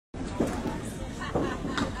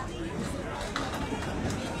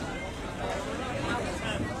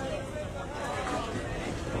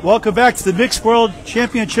Welcome back to the Mixed World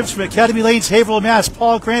Championships from Academy Lanes, Haverhill, Mass.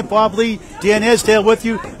 Paul Grant, Bob Lee, Dan Esdale with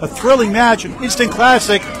you. A thrilling match, an instant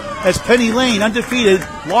classic, as Penny Lane, undefeated,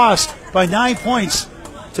 lost by 9 points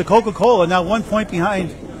to Coca-Cola, now 1 point behind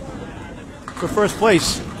for first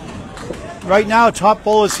place. Right now, top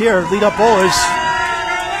bowlers here, lead-up bowlers,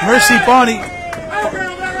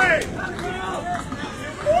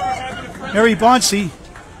 Merri Bonci,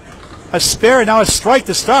 a spare, now a strike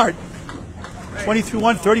to start. 20 through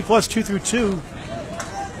 1, 30 plus 2 through 2.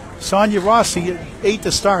 Sonja Rossi, 8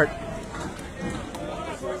 to start.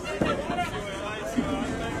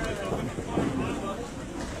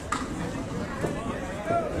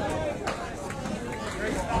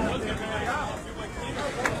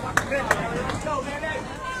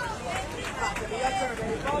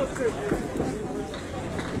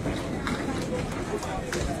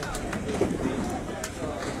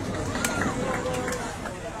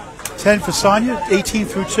 Ten for Sonja, 18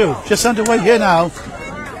 through 2. Just underway here now.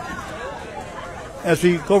 As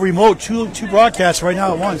we go remote, two broadcasts right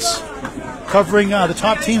now at once. Covering the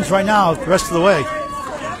top teams right now the rest of the way.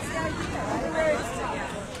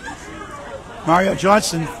 Mario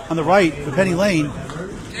Johnson on the right for Penny Lane.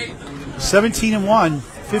 17 and 1,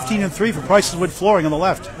 15 and 3 for Price's Wood Flooring on the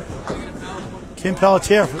left. Kim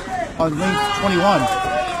Pelletier on lane 21.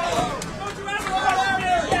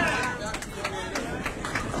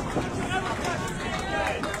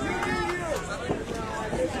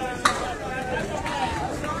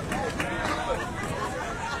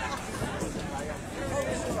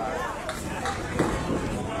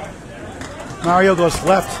 Mario goes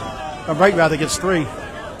left, or right rather, gets 3.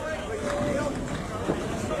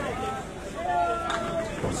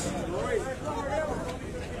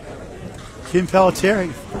 Kim Pelletier,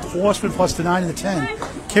 4 spin plus the 9 and the 10.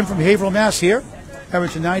 Kim from Haverhill, Mass. here,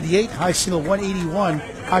 average of 98, high single 181,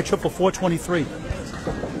 high triple 423.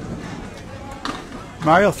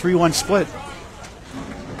 Mario 3-1 split.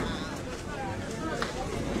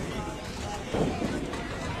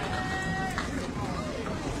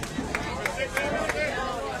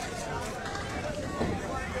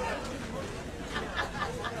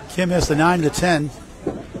 Kim has the 9 and the 10.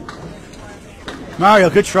 Mario,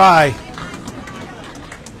 good try.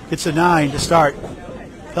 Gets a 9 to start.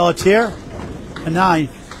 Pelletier, a 9.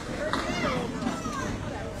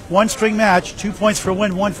 One string match, 2 points for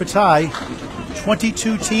win, 1 for tie.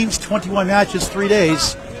 22 teams, 21 matches, 3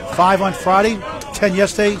 days. 5 on Friday, 10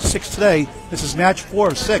 yesterday, 6 today. This is match 4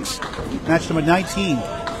 of 6. Match number 19.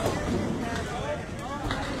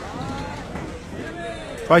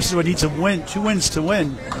 Prices would need to win 2 wins to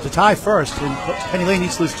win, to tie first, and Penny Lane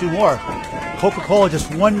needs to lose 2 more. Coca-Cola just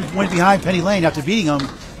 1 win behind Penny Lane after beating them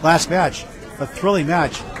last match. A thrilling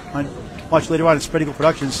match. Watch later on in Spread Eagle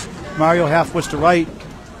Productions. Mario half whist to right.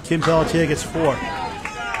 Kim Pelletier gets 4.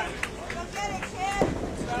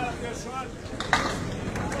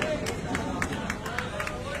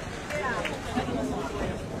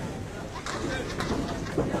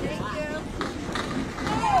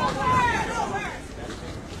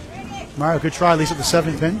 Mario, good try, at least at the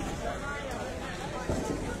 7th pin.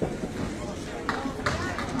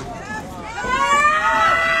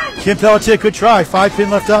 Kim Pelletier, good try, 5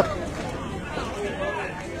 pin left up.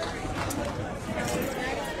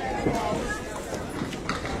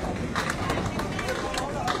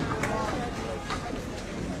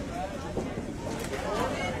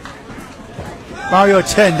 Mario at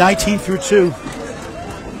 10, 19 through 2.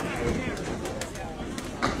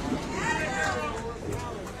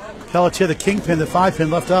 Pelletier, the kingpin, the 5 pin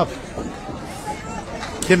left up.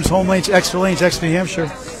 Kim's home lanes, extra New Hampshire.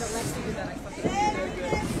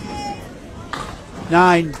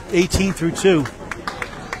 9, 18 through 2.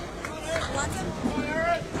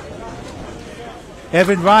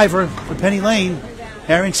 Evan Riva for Penny Lane.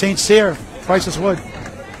 Aaron St. Cyr, Price's Wood.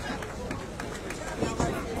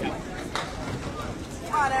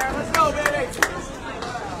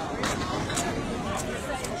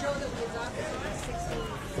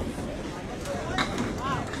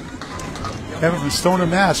 Evan from Stoner,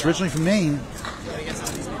 Mass., originally from Maine.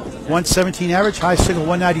 117 average, high single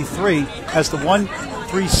 193, has the 1,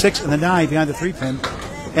 3, 6, and the 9 behind the 3 pin.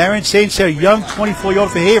 Aaron St. Cyr, young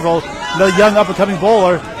 24-year-old for Haverhill, another young up-and-coming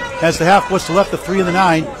bowler, has the half whist to left, the 3 and the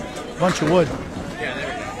 9. Bunch of wood.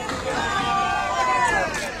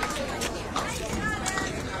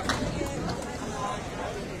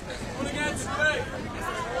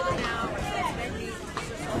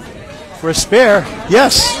 For a spare,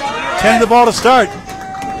 yes. 10 the ball to start.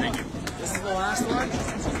 Thank you. This is the last one.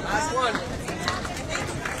 Last one.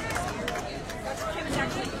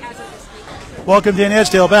 Welcome Dan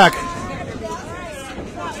Esdale back.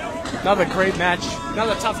 Another great match.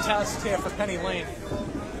 Another tough test here for Penny Lane.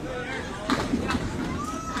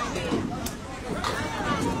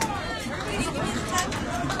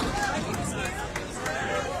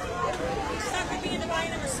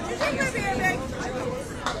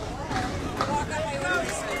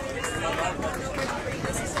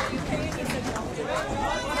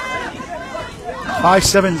 High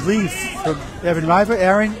 7 lead from Evan Riva.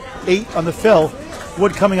 Aaron, 8 on the fill.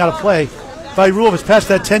 Wood coming out of play. By rule, if it's past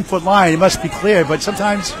that 10-foot line, it must be clear. But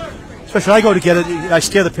sometimes, especially when I go to get it, I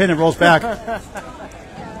steer the pin and it rolls back.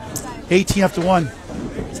 18 after 1.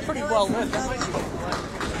 It's pretty well lit. That might be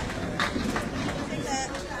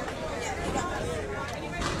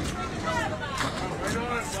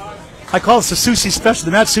I call this the Susie Special,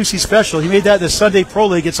 the Matt Susie Special. He made that in the Sunday Pro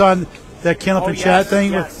League. It's on that Candlepin chat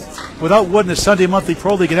thing. Yes. Without Wood in the Sunday Monthly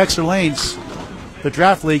Pro League in extra lanes, the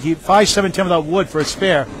draft league, he 5-7-10 without Wood for a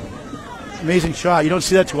spare. Amazing shot. You don't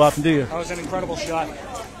see that too often, do you? That was an incredible shot.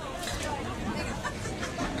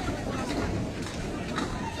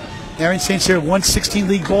 Aaron St. Cyr, 116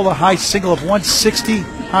 league bowler, high single of 160,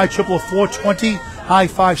 high triple of 420, high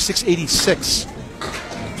 5-686.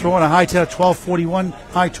 Throwing a high 10 of 1241,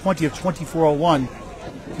 high 20 of 2401.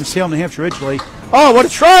 From Salem, New Hampshire originally. Oh, what a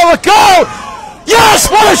try! Let go! Yes!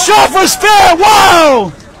 What a shot for a spare!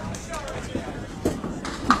 Wow!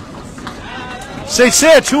 St.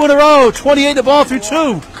 Cyr, 2 in a row, 28 the ball through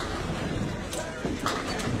 2.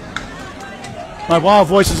 My wow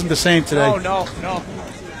voice isn't the same today. Oh, no.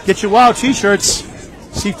 Get your wow t-shirts.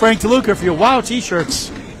 See Frank DeLuca for your wow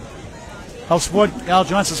t-shirts. Help support Al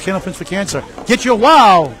Johnson's Candlepins for Cancer. Get your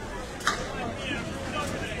wow!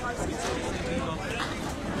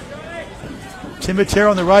 Tim Matero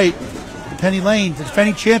on the right. Penny Lane, the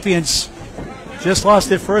defending champions, just lost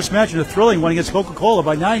their first match in a thrilling one against Coca-Cola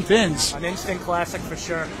by 9 pins. An instant classic for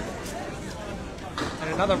sure. And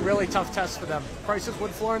another really tough test for them. Price's wood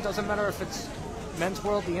flooring, doesn't matter if it's Men's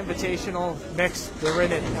World, the Invitational, mixed, they're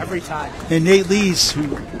in it every time. And Nate Lees, who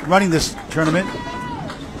running this tournament,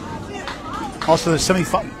 also the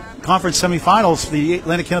conference semifinals for the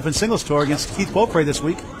Atlantic Candlepin Singles Tour against Keith Beaupre this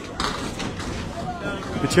week.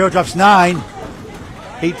 Matero drops 9.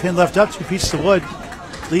 8 pin left up, 2 pieces of wood.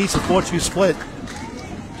 Leads a 4-2 split.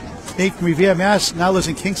 Nate from Revere, Mass. Now lives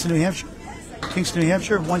in Kingston, New Hampshire.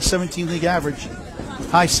 117 league average.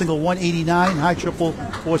 High single 189, high triple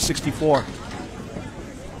 464.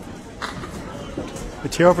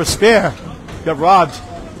 Matero for spare. Got robbed.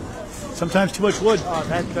 Sometimes too much wood. Oh,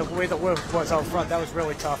 the way the wood was out front, that was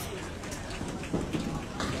really tough.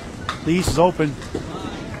 Leads is open.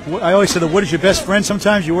 I always say the wood is your best friend.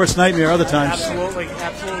 Sometimes your worst nightmare, other times. Absolutely,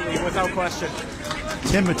 without question.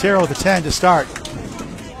 Tim Matero with a 10 to start.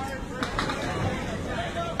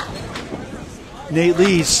 Nate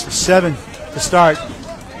Lees, 7 to start.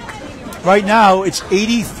 Right now, it's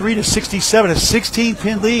 83-67, a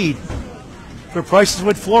 16-pin lead for Price's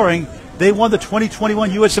Wood Flooring. They won the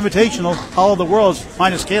 2021 U.S. Invitational, all of the worlds,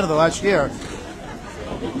 minus Canada last year.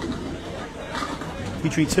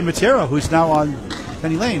 Featuring Tim Matero, who's now on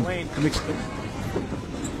Penny Lane.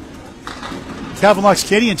 Calvin Locke's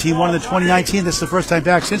Canadian team won in the 2019. This is the first time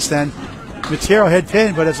back since then. Matero head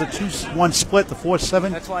pin, but as a 2-1 split, the 4-7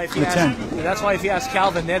 and the 10. That's why if you ask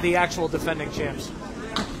Calvin, they're the actual defending champs.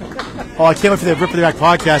 Oh, I can't wait for the Rip of the Rack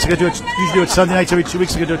podcast. I got to do it. Usually do it Sunday nights every 2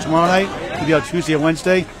 weeks. I'm going to do it tomorrow night. Maybe on Tuesday or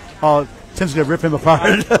Wednesday. Oh, Tim's going to rip him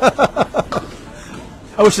apart.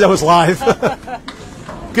 I wish that was live.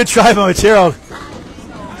 Good try by Matero.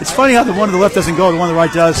 It's funny how the one on the left doesn't go, the one on the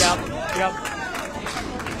right does. Yep.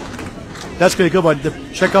 That's going to be a good one.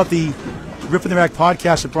 Check out the Rip in the Rack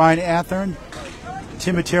podcast with Brian Athern,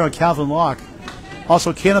 Tim Matero, and Calvin Locke.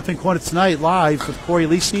 Also, Candlepin Corner tonight live with Corey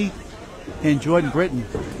Lisi and Jordan Britton.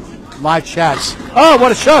 Live chats. Oh,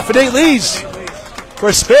 what a shot for Nate Lees for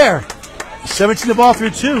a spare. 17 the ball through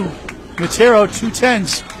 2. Matero, 2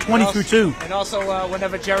 10s, 20 through 2. And also,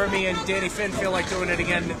 whenever Jeremy and Danny Finn feel like doing it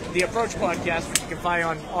again, the Approach podcast, which you can find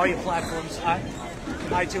on all your platforms,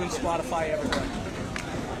 iTunes, Spotify, everywhere.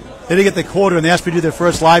 They didn't get the quarter, and they asked me to do their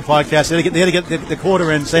first live podcast. They had to get the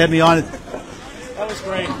quarter in, so they had me on it. That was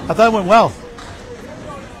great. I thought it went well.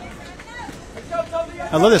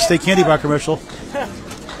 I love this State Candy Bar commercial.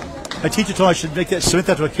 My teacher told me I should submit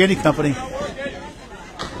that to a candy company.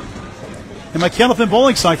 And my Candlepin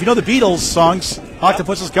Bowling song, if you know the Beatles songs,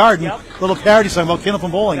 Octopus's Garden, little parody song about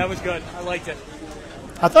Candlepin Bowling. That was good. I liked it.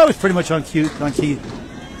 I thought it was pretty much on key.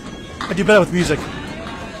 I do better with music.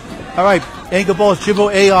 All right, anchor ball is Jimbo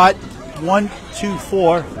Ayotte, 1, 2,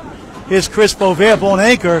 4. Here's Chris Boisvert, bowling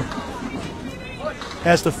anchor.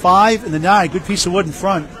 Has the 5 and the 9. Good piece of wood in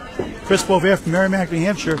front. Chris Boisvert from Merrimack, New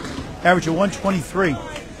Hampshire, average of 123.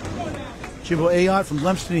 Jimbo Ayotte from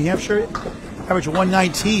Lemston, New Hampshire. Average of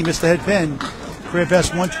 119, missed the head pin. Career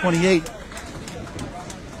best 128.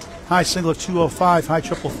 High single of 205, high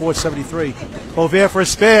triple 473. Boisvert for a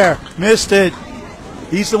spare, missed it.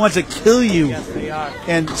 These are the ones that kill you. Yes, they are.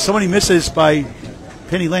 And so many misses by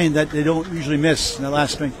Penny Lane that they don't usually miss in that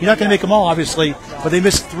last string. You're not going to make them all, obviously, but they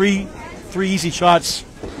missed three easy shots,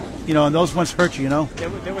 you know, and those ones hurt you, you know.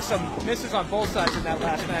 There were some misses on both sides in that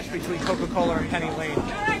last match between Coca-Cola and Penny Lane.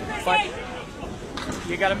 But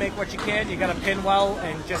you got to make what you can. You got to pin well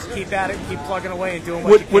and just keep at it, keep plugging away and doing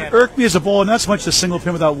what you can. What irked me as a bowler, not so much the single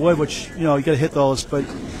pin without wood, which, you know, you got to hit those, but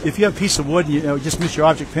if you have a piece of wood and you know, just miss your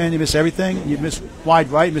object pin, you miss everything, you miss wide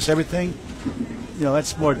right, you miss everything, you know,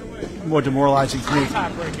 that's more demoralizing to me.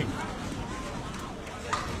 Heartbreaking.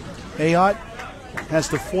 Ayotte has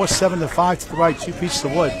the 4-7, the 5 to the right, 2 pieces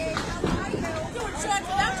of wood.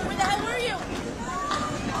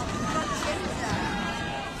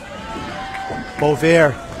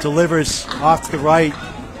 Boisvert delivers off to the right,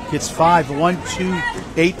 gets 5, 1, 2,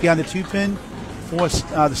 8 behind the 2 pin, 4,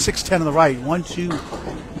 the 6, 10 on the right, 1, 2,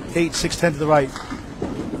 8, 6, 10 to the right.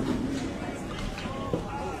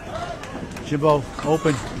 Jimbo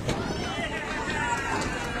open.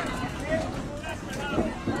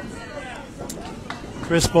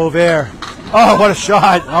 Chris Boisvert. Oh, what a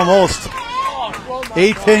shot! Almost.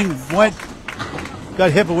 8 pin went, got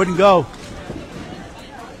hit but wouldn't go.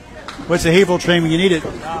 What's the Haverhill train when you need it?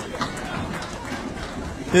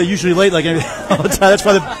 They're usually late, like all the time.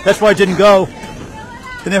 That's why it didn't go.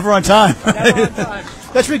 They're never on time. Never on time.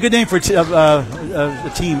 That's a really good name for a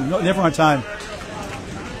team. Never on time.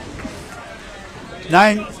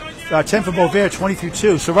 10 for Boisvert, 20 through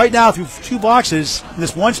 2. So right now, through 2 boxes in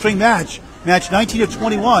this one-string match 19 of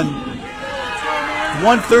 21,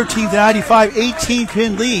 113 to 95,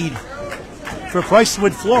 18-pin lead for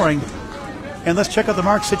Pricewood Flooring. And let's check out the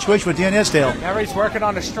mark situation with Dan Esdale. Merri's working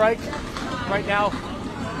on a strike right now.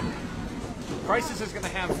 Prices is going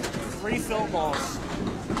to have 4 fill balls,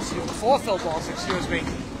 excuse me, to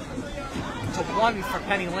 1 for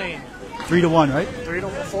Penny Lane. 3 to 1, right?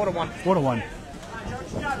 4 to 1. 4 to 1.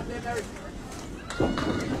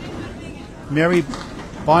 Merri,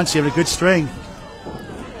 Bonci have a good string.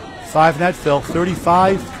 5 net fill,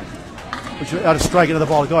 35, which out of strike, another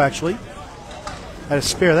ball to go actually. Had a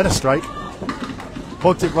spare, then a strike.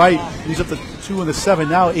 Poked it right, he's up to 2 and the 7,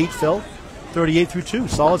 now 8 fill. 38 through 2,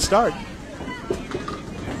 solid start.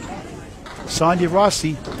 Sonja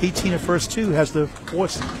Rossi, 18 of first 2, has the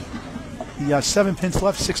 7 pins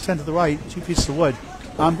left, 6-10 to the right, 2 pieces of wood.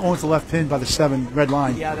 I'm going with the left pin by the 7, red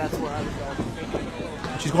line. Yeah, that's where I was going.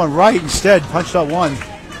 She's going right instead, punched out 1.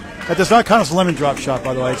 That does not count as a lemon drop shot,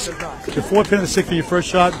 by the way. It's the 4 pin and the 6 for your first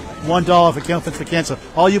shot, $1 for Candlepin for cancer.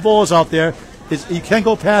 All you bowlers out there, you can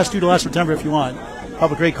go past due to last September if you want.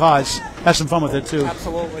 Help a great cause. Have some fun with it, too.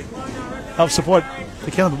 Absolutely. Help support the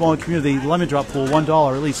Candlepin bowling community, the lemon drop pool,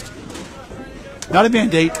 $1 at least. Not a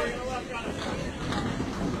mandate.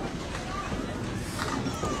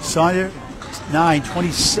 Sonja 9,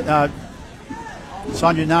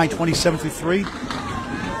 27 through 3.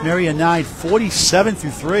 Merri a 9, 47 through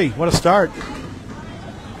 3. What a start.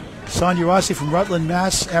 Sonja Rossi from Rutland,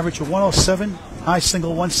 Mass. Average of 107. High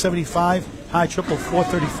single 175. High triple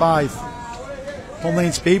 435. Home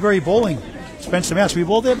Lane's Bayberry Bowling. Spencer, Mass. Have you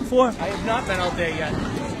bowled there before? I have not been out there yet.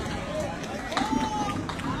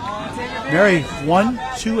 Merri 1,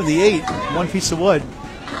 2, and the 8. 1 piece of wood.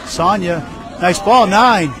 Sonja, nice ball,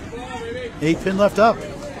 9. 8 pin left up.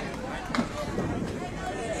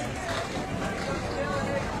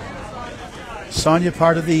 Sonja,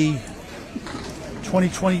 part of the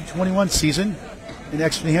 2020-21 season in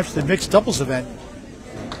Exeter, New Hampshire, the mixed doubles event.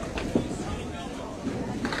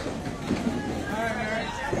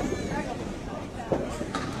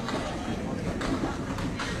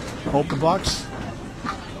 Open box.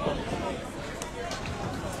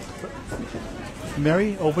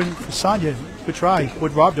 Merri open for Sonja. Good try.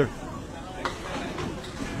 Wood robbed her.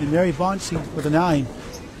 And Merri Bonci with a 9.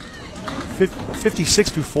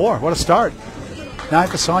 56 through 4. What a start. 9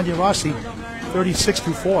 for Sonja Rossi. 36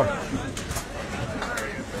 through 4.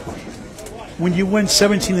 When you win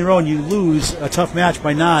 17 in a row and you lose a tough match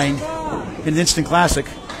by 9 in an instant classic,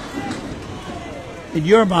 in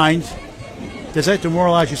your mind, does that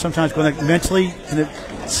demoralize you sometimes going like mentally? And it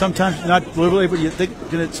sometimes, not literally, but you think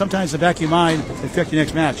sometimes in the back of your mind affect your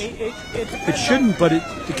next match? It shouldn't, but it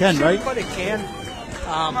can, right? But it can.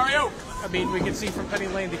 I mean, we can see from Penny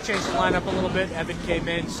Lane, they changed the lineup a little bit. Evan came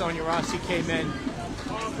in, Sonja Rossi came in.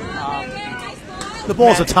 The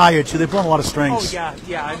balls are tired, too. They've blown a lot of strings. Oh,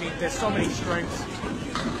 yeah. I mean, there's so many strings.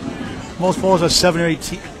 Most bowlers have 7 or 8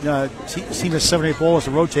 team has 7 or 8 bowlers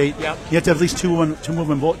to rotate. Yep. You have to have at least two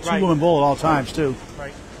women bowl at all times too.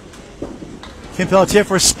 Right. Kim Pelletier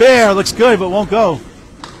for a spare. Looks good, but won't go.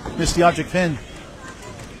 Missed the object pin.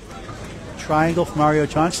 Triangle from Mario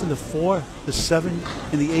Johnson. The 4, the 7,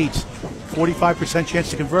 and the 8. 45%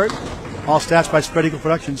 chance to convert. All stats by Spread Eagle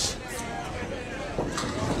Productions.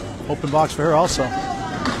 Open box for her also.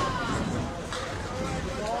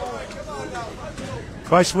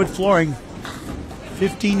 Price Wood Flooring,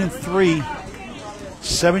 15-3,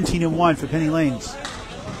 17-1 for Penny Lane.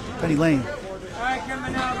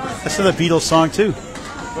 That's another Beatles song too.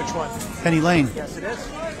 Which one? Penny Lane. Yes, it is.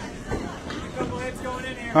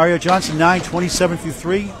 Mario Johnson 9,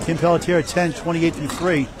 27-3. Kim Pelletier 10,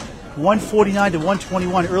 28-3. 149 to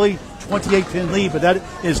 121. Early 28-pin lead, but that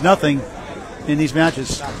is nothing in these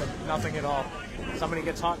matches. Nothing at all. Somebody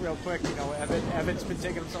gets hot real quick. You know, Evan's been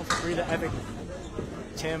taking himself a breather. Evan,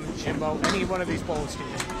 Tim, Jimbo, any one of these bowlers can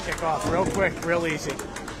kick off real quick, real easy.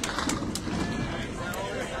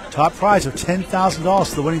 Top prize of $10,000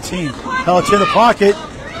 to the winning team. Pelletier in the pocket.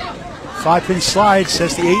 5-pin slide,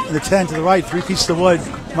 sets the 8 and the 10 to the right. 3 pieces of wood.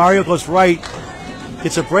 Mario goes right.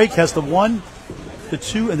 Gets a break, has the 1, the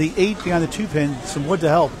 2, and the 8 behind the 2-pin. Some wood to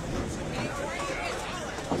help.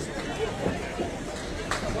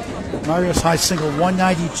 Mario's high single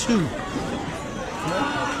 192.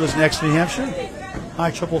 Goes next to New Hampshire.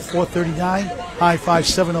 High triple 439. High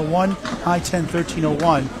 5701. High 10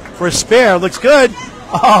 1301. For a spare, looks good.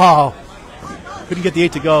 Oh, couldn't get the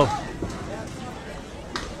 8 to go.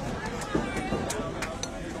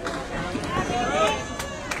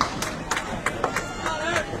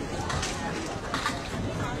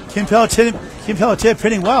 Kim Pelletier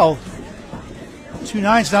pinning well. 2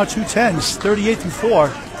 9s, now 2 10s, 38-4.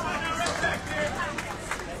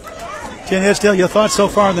 Dan Esdale, your thoughts so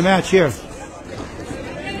far on the match here?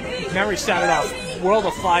 Merri started out world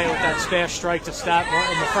of fire with that spare strike to start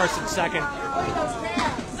in the first and second.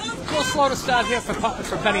 A little slow to start here for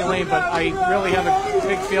Penny Lane, but I really have a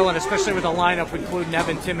big feeling, especially with the lineup, including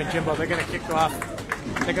Evan, Tim, and Jimbo, they're going to kick off.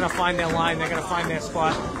 They're going to find their line. They're going to find their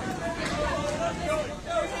spot.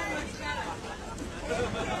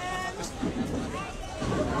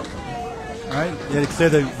 All right, you had to clear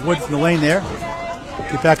the wood from the lane there.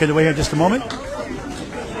 Get back underway here in just a moment.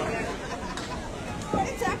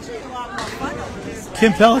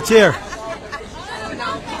 Kim Pelletier.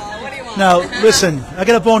 Now, listen, I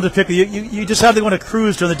got a bone to pick with you. You just have to go on a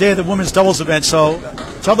cruise during the day of the women's doubles event, so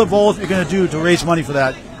tell the bowls what you're going to do to raise money for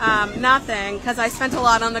that. Nothing, because I spent a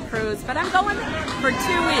lot on the cruise, but I'm going for 2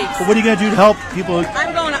 weeks. But what are you going to do to help people?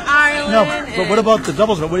 I'm going to Ireland. No, but what about the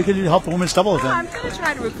doubles event? What are you going to do to help the women's double event? I'm going to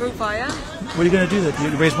try to recruit for you. What are you going to do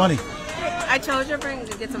to raise money? I told you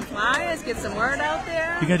to get some flyers, get some word out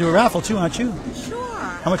there. You're going to do a raffle too, aren't you? Sure.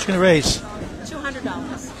 How much are you going to raise? $200.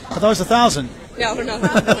 I thought it was 1,000. No.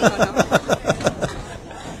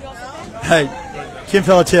 Hey, Kim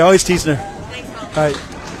Pelletier, always teasing her. All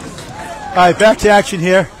right, back to action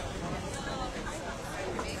here.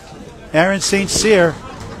 Aaron St. Cyr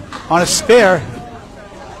on a spare.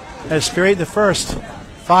 Had a spare 8 in the first.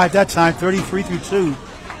 5 that time, 33-2.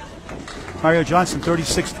 Mario Johnson,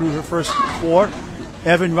 36 through her first 4.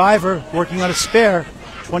 Evan Riva working on a spare,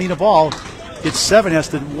 20 in the ball. Gets 7, has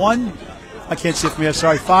the 1. I can't see it from here,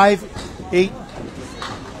 sorry. 5, 8,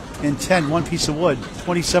 and 10. 1 piece of wood,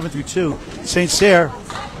 27-2. St. Cyr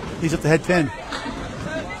leaves up the head pin.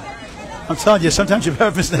 I'm telling you, sometimes you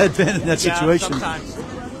better miss the head pin in that situation. Sometimes.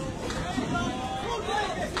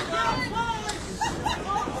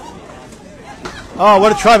 Oh,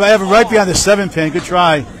 what a try by Evan right behind the 7-pin. Good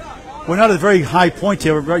try. We're not at a very high point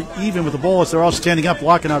here. We're very even with the bowlers. They're all standing up,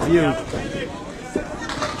 blocking our view.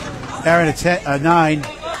 Aaron at 9.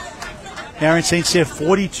 Aaron St. Cyr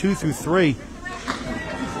 42-3.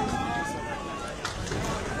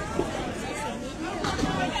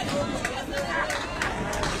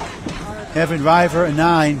 Evan Riva at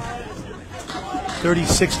 9.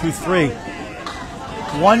 36-3.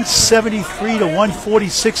 173 to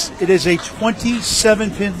 146. It is a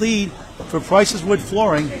 27-pin lead for Price's Wood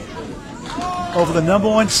Flooring over the number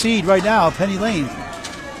 1 seed right now, Penny Lane,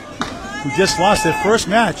 who just lost their first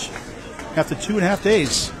match after 2.5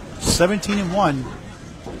 days. 17-1.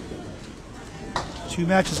 2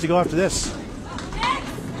 matches to go after this.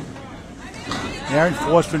 Aaron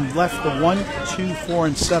Forsman left the 1, 2, 4,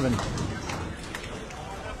 and 7. And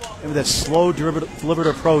with that slow, deliberate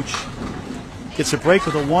approach, gets a break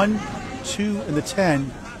with a 1, 2, and the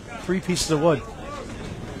 10. 3 pieces of wood.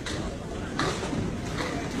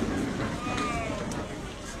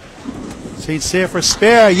 St. Cyr for a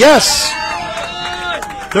spare. Yes!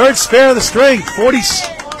 Third spare of the string.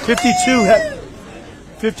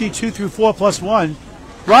 52 through 4 plus 1.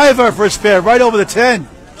 Riva for a spare, right over the 10.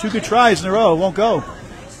 2 good tries in a row, won't go.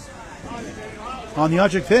 On the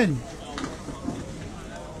object pin.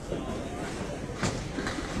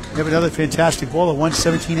 We have another fantastic ball, a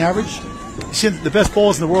 117 average. You see the best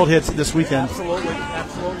balls in the world hits this weekend. Absolutely,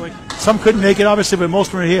 absolutely. Some couldn't make it, obviously, but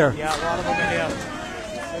most were here. Yeah, a lot of them are here.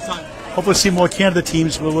 Hopefully see more Canada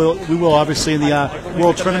teams. We will obviously in the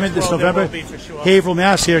World Tournament this November. Sure. Haverhill,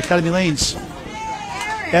 Mass here, Academy Lanes.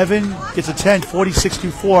 Evan gets a 10,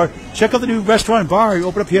 46-4. Check out the new restaurant and bar. You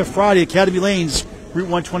open up here Friday, Academy Lanes, Route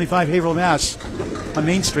 125, Haverhill, Mass, on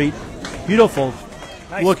Main Street. Beautiful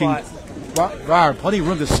Nice looking. spot. Plenty of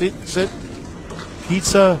room to sit.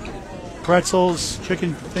 Pizza, pretzels,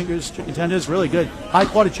 chicken fingers, chicken tenders, really good. High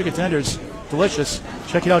quality chicken tenders, delicious.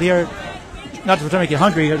 Check it out here. Not to make you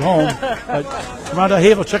hungry at home, but come around to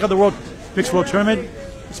Haverhill. Check out the Mixed World Tournament.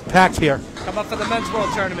 It's packed here. Come up for the Men's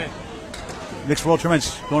World Tournament. Mixed World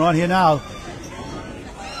Tournament's going on here now.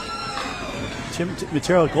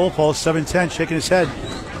 Matero goalpost, 7-10, shaking his head.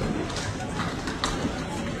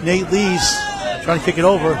 Nate Lee's trying to kick it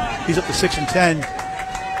over. He's up to 6 and 10.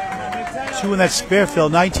 2 in that spare fill,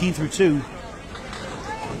 19 through 2.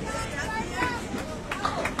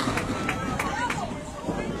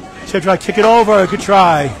 Chip try to kick it over. Good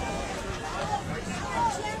try.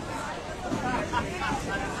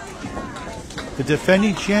 The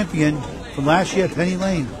defending champion from last year at Penny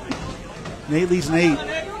Lane. Nate Lee's an 8.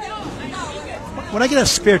 When I get a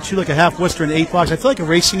spare 2, like a half Worcester and 8 box, I feel like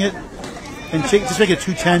erasing it and just make it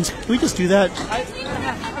 2 10s. Can we just do that?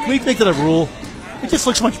 Can we make that a rule? It just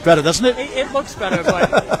looks much better, doesn't it? It looks better, but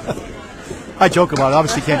I joke about it.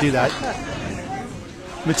 Obviously can't do that.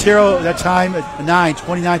 Matero at that time at 9,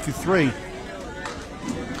 29 through 3.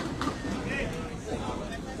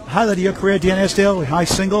 Highlight of your career, Dan Esdale, high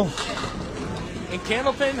single. in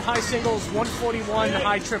Candlepin, high singles 141,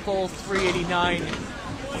 high triple 389,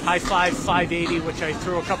 high five 580, which I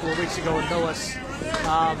threw a couple of weeks ago in Millis.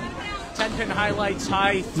 10-pin highlights,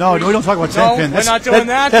 high. No, we don't talk about 10-pin. No, we're not doing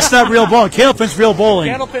that. That's not real bowling. Candlepin's real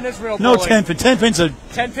bowling. Candlepin is real no bowling. 10-pin. 10-pin's a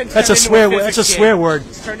 10-pin's that's a swear. That's a swear word.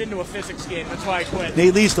 It's turned into a physics game. That's why I quit.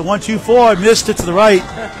 Nate leads the 1-2-4. Missed it to the right.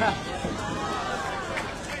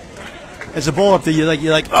 As a bowl up there, you're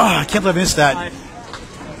like, oh, I can't believe I missed that.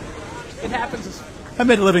 It happens. I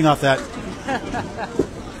made a living off that.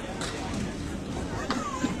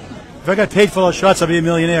 If I got paid for those shots, I'd be a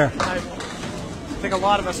millionaire. I think a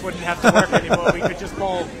lot of us wouldn't have to work anymore. We could just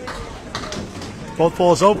bowl. Both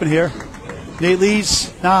bowls open here. Nate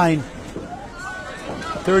leads 9.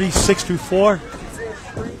 36-4.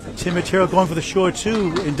 Tim Matero going for the short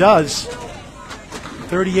 2 and does.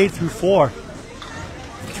 38-4.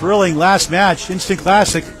 Thrilling last match. Instant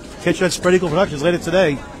Classic. Catch that Spread Eagle Productions later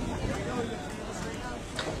today.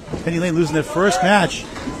 Penny Lane losing their first match.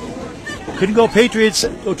 Couldn't go Patriots.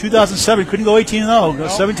 2007. Couldn't go 18-0. Go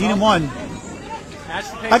 17-1.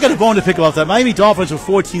 I got a bone to pick about that. Miami Dolphins were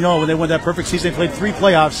 14-0 when they won that perfect season. They played 3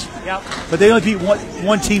 playoffs. Yep. But they only beat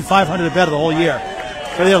one team 500 or better the whole year.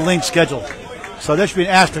 So they had a lame schedule. So that should be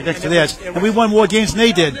an asterisk next to theirs. And we won more games than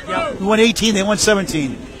they did. Yep. We won 18, they won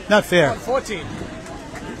 17. Not fair. We won 14.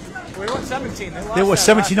 We won 17. They were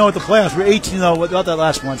 17-0 at the playoffs. We were 18-0 without that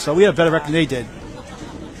last one. So we had a better record than they did.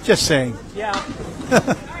 Just saying. Yeah.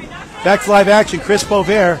 Back to live action. Chris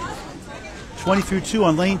Boisvert, 20-2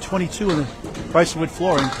 on lane 22 in the Pricewood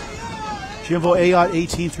flooring. Jimbo Ayotte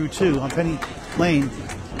 18-2 on Penny Lane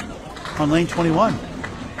on lane 21.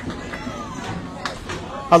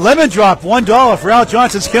 A lemon drop, $1 for Al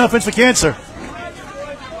Johnson's Candlepin for Cancer.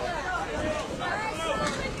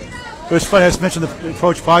 It was funny. I just mentioned the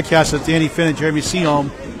Approach podcast with Danny Finn and Jeremy Seaholm.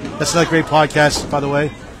 That's another great podcast, by the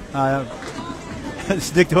way.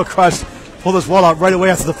 Nick across pulled his wall out right away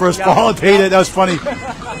after the first ball and paid it. That was funny.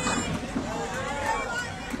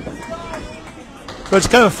 But it's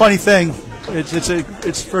kind of a funny thing.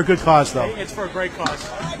 It's for a good cause, though. It's for a great cause.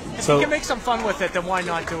 If So, you can make some fun with it, then why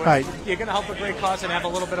not do it? Right. You're going to help a great cause and have a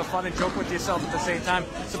little bit of fun and joke with yourself at the same time.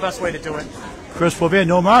 It's the best way to do it. Chris Boisvert,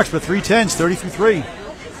 no marks, but 3 10s, 30-3.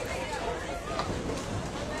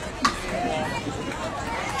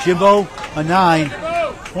 Jimbo, a 9,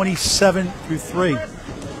 27-3.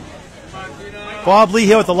 Bob Lee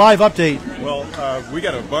here with the live update. Well, we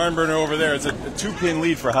got a barn burner over there. It's a 2-pin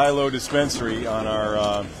lead for high-low dispensary on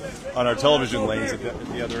our television lanes at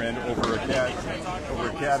the other end over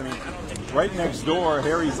Academy. Right next door,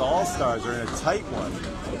 Harry's All-Stars are in a tight one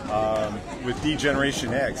with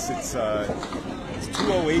D-Generation X. It's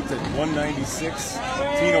 208 to 196.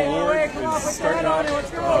 Tina Ward is starting off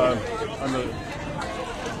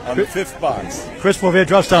on the 5th box. Chris Boisvert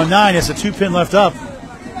drops down 9. It's a 2-pin left up.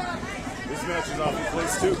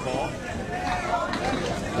 points too, Paul.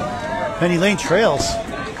 Penny Lane trails.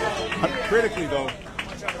 Critically, though,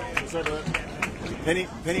 so Penny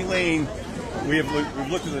Lane, we've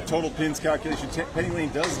looked at the total pins calculation. Penny Lane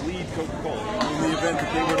does lead Coca-Cola in the event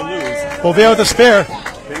that they were to lose. Boisvert with a spare.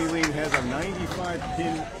 Penny Lane has a 95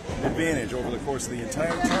 pin advantage over the course of the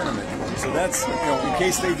entire tournament. So that's, in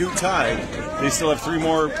case they do tie, they still have three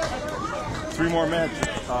more matches.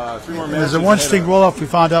 There's a one-string roll-off. We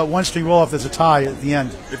found out one-string roll-off. There's a tie at the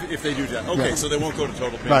end. If they do that, okay. Yeah. So they won't go to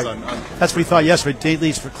total pins. Right. That's what we thought yesterday. Dave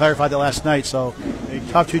Leeds clarified that last night. So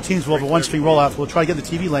top two teams will have a one-string roll-off. We'll try to get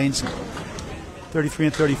the TV lanes. 33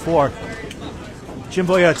 and 34.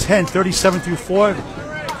 Jimbo at 10, 37 through 4.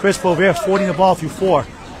 Chris Boisvert 40 the ball through 4.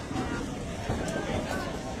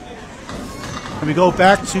 And we go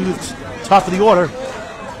back to the top of the order.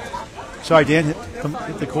 Sorry, Dan,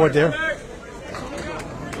 hit the cord there.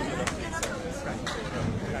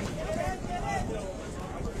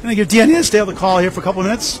 I'm going to give Dan Esdale the call here for a couple of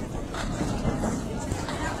minutes.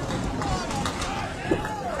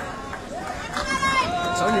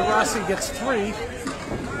 Sonja Rossi gets 3.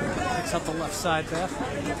 Picks up the left side there.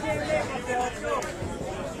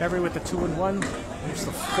 Merri with the 2 and 1. Moves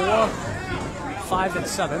the 4, 5 and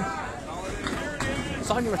 7.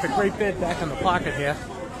 Sonja with a great bid back in the pocket here.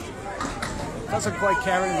 Doesn't quite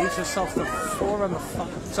carry. Leaves herself the 4 and the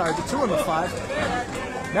 5. Sorry, the 2 and the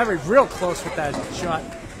 5. Merri real close with that shot.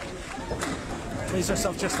 Leaves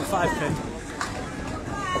herself just the 5 pin.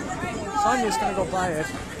 Sonja's going to go by it.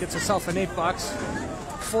 Gets herself an 8 box.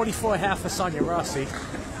 44.5 for Sonja Rossi.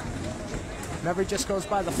 Merri just goes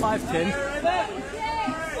by the 5 pin.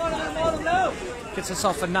 Gets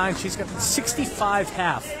herself a 9. She's got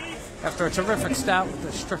 65.5 after a terrific start with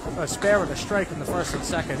a spare with a strike in the first and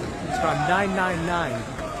second. It's gone 9.99.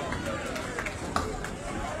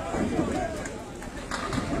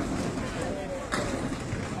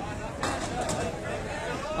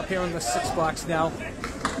 Up here in the 6 box now.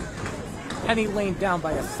 Penny Lane down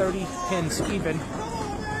by a 30 pins even.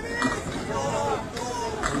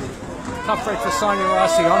 Tough break for Sonja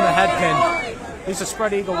Rossi on the head pin. He's a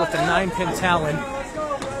spread eagle with the 9-pin talon.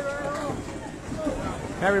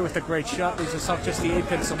 Merri with a great shot. Leaves herself just the 8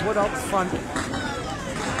 pin. Some wood out front.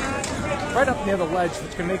 Right up near the ledge,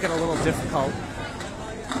 which can make it a little difficult.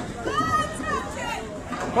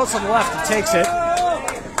 Goes to the left and takes it.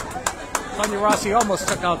 Sonja Rossi almost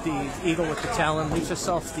took out the eagle with the talon. Leaves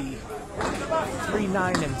herself the 3,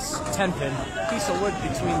 9, and 10 pin. Piece of wood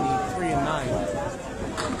between the 3 and 9.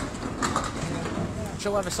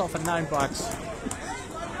 She'll have herself a 9 box.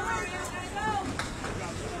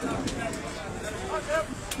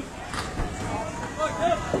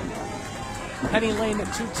 Penny Lane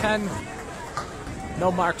at 210.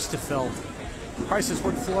 No marks to fill. Price's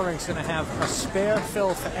Wood Flooring's going to have a spare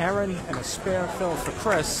fill for Aaron and a spare fill for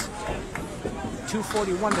Chris.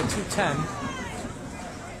 241 to 210.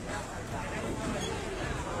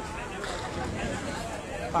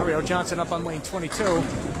 Mario Johnson up on lane 22.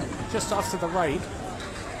 Just off to the right.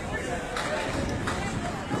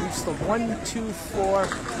 Leaves the 1, 2, 4,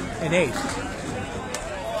 and 8.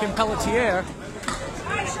 Kim Pelletier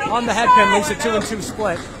on the head pin, leaves a 2 and 2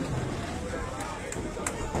 split.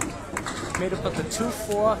 Made up of the 2,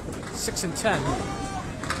 4, 6, and 10.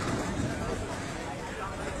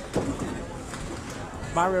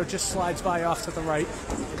 Mario just slides by off to the right.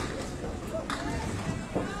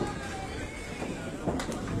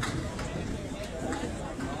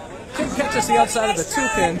 Kim catches the outside of the 2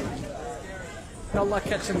 pin. No luck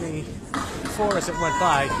catching the 4 as it went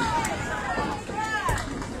by.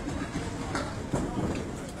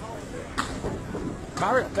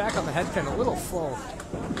 Mario back on the head pin, a little full.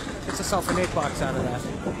 Gets herself an 8 box out of that.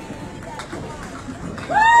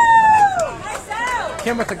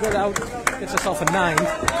 Kim with a good out, gets herself a 9.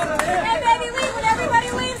 Hey baby, leave when everybody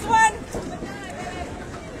leaves one.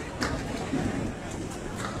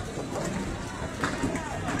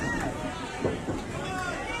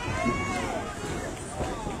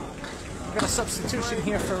 We've got a substitution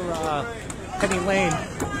here for Penny Lane.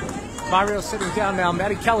 Mario sitting down now,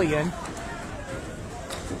 Maddie Kelly in.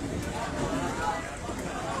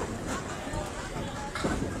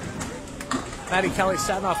 Maddie Kelly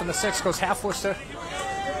starting off in the 6, goes half horse to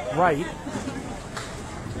right.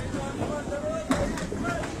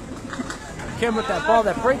 Kim with that ball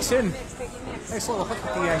that breaks in. Nice little hook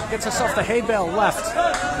at the end. Gets herself the hay bale left.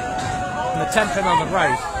 And the 10 pin on the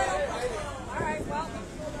right.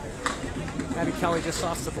 Maddie Kelly just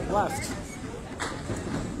off to the left.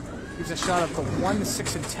 Gives a shot of the 1,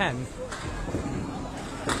 6, and 10.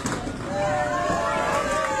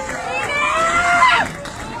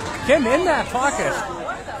 Kim in that pocket.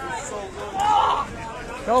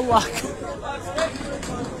 No luck.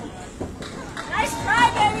 Nice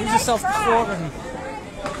try, baby. Leaves Nice herself try. 4 and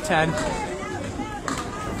 10.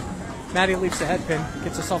 Maddie leaves the head pin,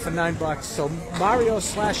 gets herself a $9. So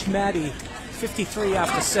Mario/Maddie, 53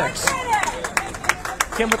 after 6.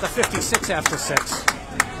 Kim with a 56 after 6.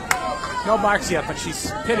 No marks yet, but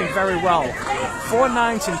she's pinning very well. 4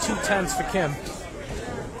 9s and 2 10s for Kim.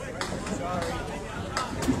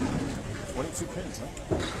 22 pins, huh?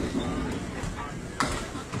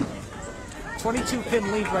 22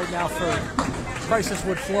 pin lead right now for Price's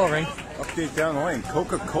Wood Flooring. Update down the lane.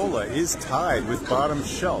 Coca-Cola is tied with Bottom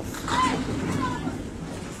Shelf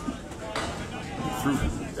through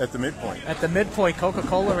at the midpoint. At the midpoint,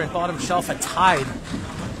 Coca-Cola and Bottom Shelf are tied.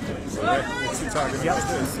 So that's you talking about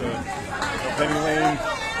this. Penny Lane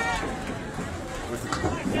with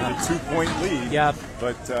a 2-point lead. Yeah.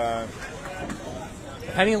 But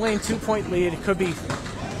Penny Lane 2-point lead. It could be.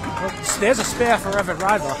 Well, there's a spare for Evan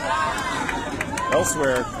Riva.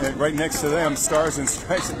 elsewhere, and right next to them, Stars and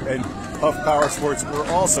Stripes and Puff Power Sports were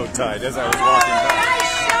also tied as I was walking by.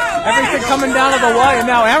 Everything coming down to the wire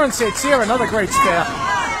now. Aaron Sates here, another great spare.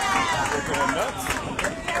 They're going nuts.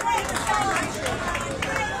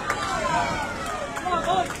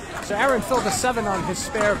 So Aaron filled a 7 on his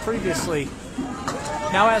spare previously.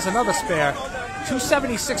 Now has another spare.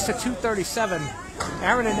 276 to 237.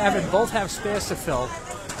 Aaron and Evan both have spares to fill.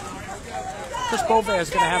 Chris Boisvert is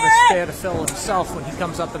going to have a spare to fill himself when he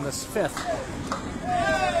comes up in this 5th.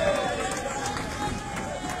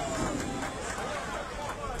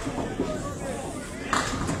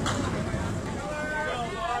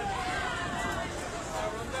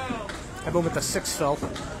 Evan with the 6th fill.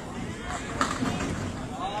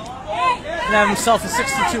 And have himself a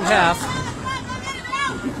 62 half.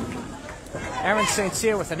 Aaron St.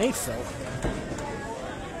 Cyr with an 8th fill.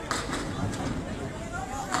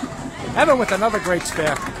 Evan with another great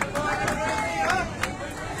spare.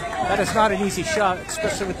 That is not an easy shot,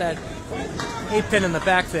 especially with that 8 pin in the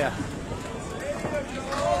back there.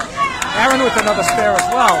 Aaron with another spare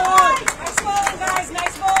as well. Nice bowling, guys.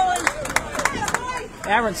 Nice bowling.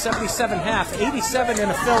 Aaron 77 half, 87 in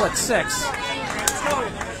a fill at 6.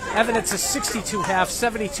 Evan it's a 62 half,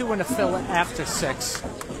 72 in a fill after 6.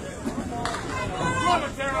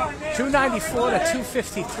 294 to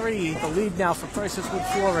 253, the lead now for Price's Wood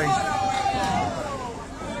Flooring.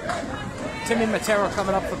 Timmy Matero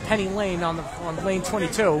coming up for Penny Lane on lane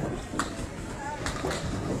 22.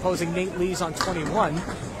 Opposing Nate Lees on 21.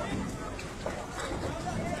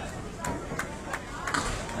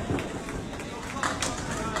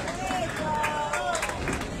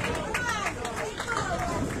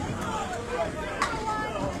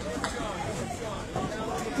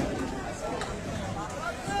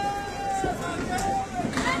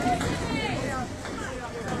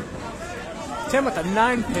 Tim with a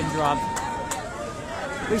 9 pin drop.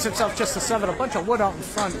 Leaves himself just a 7. A bunch of wood out in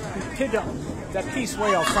front. That piece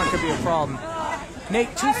way out front could be a problem.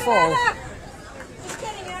 Nate, 2 full.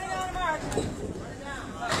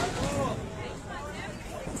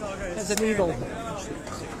 Has an eagle.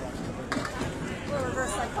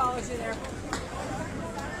 Reverse psychology there.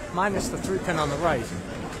 Minus the 3 pin on the right.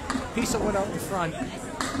 Piece of wood out in front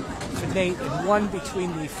for Nate, and 1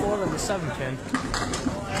 between the 4 and the 7 pin.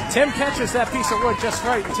 Tim catches that piece of wood just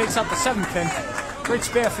right and takes out the 7 pin. Great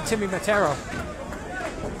spare for Timmy Matero.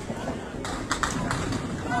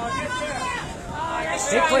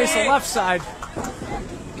 Nate plays the left side.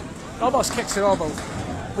 Almost kicks it over.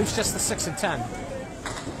 Leaves just the 6 and 10.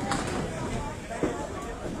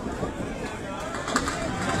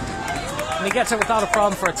 And he gets it without a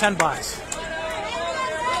problem for a 10 box.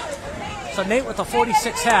 So Nate with a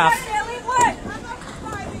 46 half.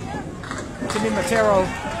 Timmy Matero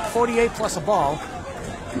 48 plus a ball.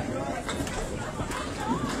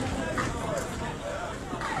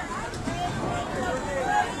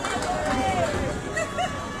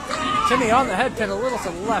 Timmy on the head pin, a little to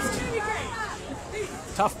the left.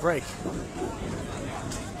 Tough break.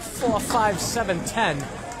 4, 5, 7, 10.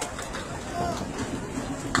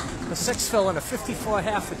 The 6 fill and a 54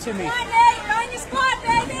 half for Timmy. Come on, Nate. Find your spot,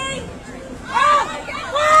 baby. Oh!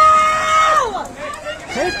 Wow!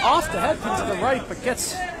 Nate off the head pin to the right, but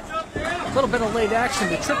gets a little bit of late action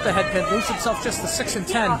to trip the head pin. Leaves himself just the 6 and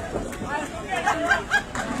 10.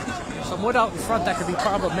 Some wood out in front that could be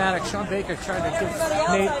problematic. Sean Baker trying to give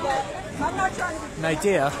Nate an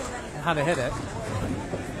idea on how to hit it.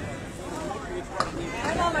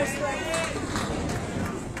 I know my strength.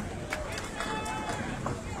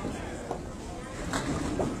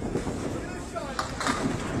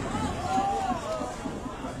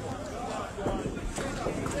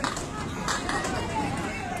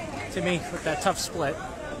 Timmy with that tough split.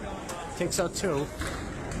 Takes out 2.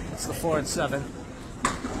 It's the 4 and 7.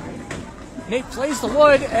 Nate plays the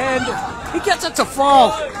wood, and he gets it to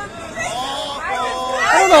fall. I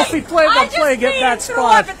don't know if he planned on playing it in that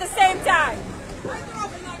spot. At the same time.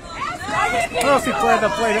 I don't know if he planned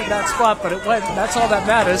on playing it in that spot, but it went. That's all that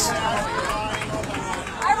matters.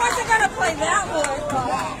 I wasn't going to play that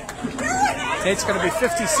one. Nate's going to be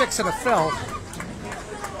 56 in a fill.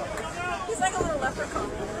 He's like a little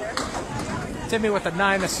leprechaun over there. Timmy with a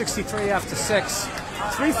 9, a 63 after 6.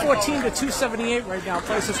 314 to 278 right now.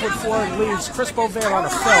 Prices wood flooring leaves Chris Boisvert on a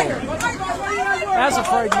fill. As of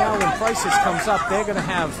right now, when Prices comes up, they're going to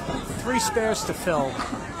have 3 spares to fill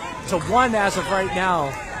to 1 as of right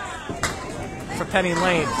now for Penny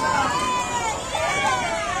Lane.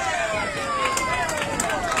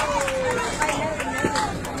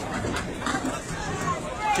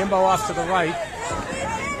 Jimbo off to the right.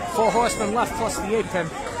 4 horsemen left plus the 8-pin.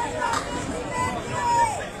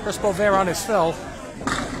 Chris Boisvert on his fill.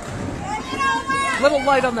 Little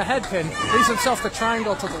light on the head pin. Leaves himself the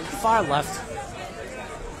triangle to the far left.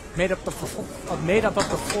 Made up of the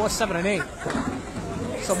 4, 7, and 8.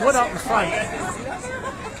 Some wood out in front.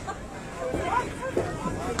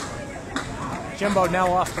 Jimbo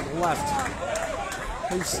now off to the left.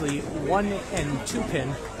 Leaves the 1 and 2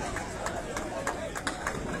 pin.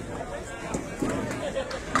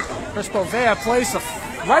 Chris Boisvert plays the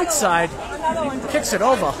right side. Kicks it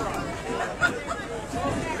over.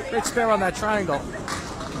 Great spare on that triangle.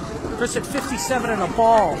 Chris at 57 and a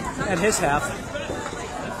ball and his half.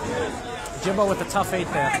 Jimbo with the tough 8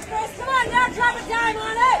 there. Chris, come on, now drop a dime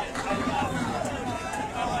on it.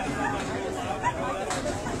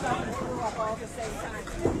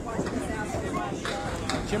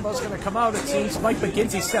 Jimbo's going to come out, it seems. Mike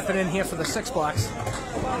McGinty stepping in here for the 6 box.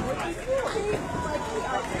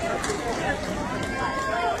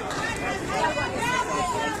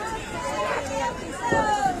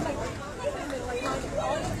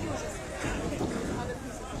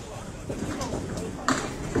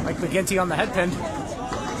 Mike McGinty on the head pin.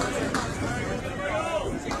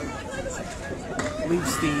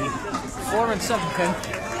 Leaves the 4 and 7 pin.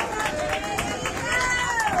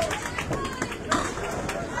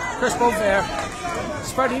 Chris Boisvert,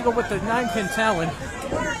 spread eagle with the 9-pin talon.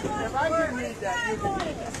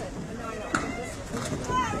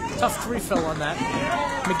 Tough 3 fill on that.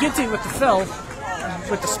 McGinty with the fill,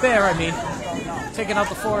 with the spare, I mean. Taking out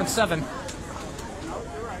the 4 and 7.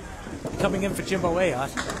 Coming in for Jimbo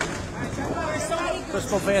Ayotte. Chris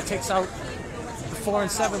Boisvert takes out the 4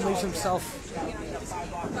 and 7, leaves himself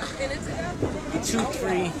 2,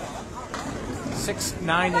 3, 6,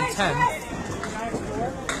 9, and 10.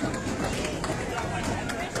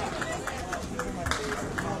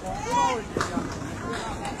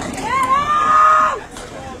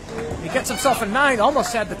 He gets himself a 9,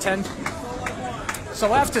 almost had the 10.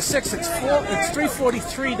 So after 6, it's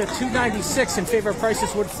 343 to 296 in favor of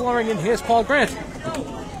Prices Wood Flooring, and here's Paul Grant.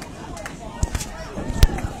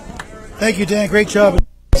 Thank you, Dan. Great job.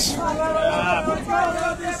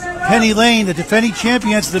 Penny Lane, the defending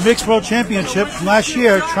champions of the Mixed World Championship from last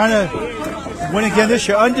year, trying to win again this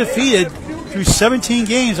year, undefeated through 17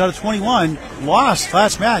 games out of 21. Lost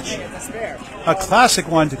last match. A classic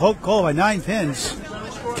one to Coca-Cola by 9 pins.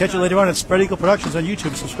 Catch it later on at Spread Eagle Productions on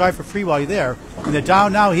YouTube. Subscribe for free while you're there. And they're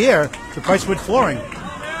down now here to Price Wood Flooring.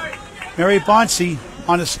 Merri Bonci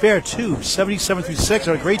on a spare 2, 77 through 6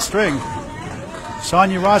 on a great string.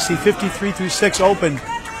 Sonja Rossi 53 through 6 open.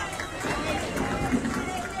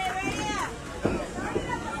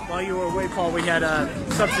 While you were away, Paul, we had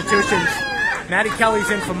substitutions. Matty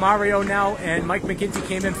Kelly's in for Mario now, and Mike McGinty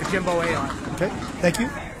came in for Jimbo Ayotte. Okay, thank you.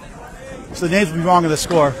 So the names will be wrong on the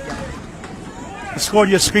score. The score on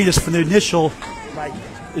your screen is from the initial. Right.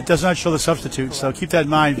 It does not show the substitute, so keep that in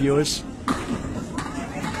mind, viewers.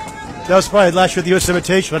 That was probably last year at the U.S.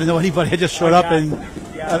 Invitation. I didn't know anybody had just showed up, and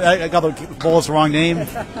I got the ball's the wrong name. You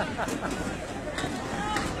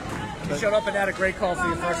showed up and had a great call for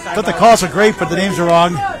your first time. I thought the calls are great, but the names are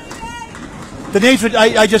wrong. The names would,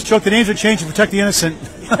 I just joked, the names would change to protect the innocent.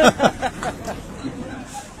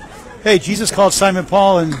 Hey, Jesus called Simon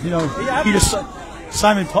Paul, and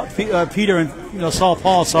Peter, and Saul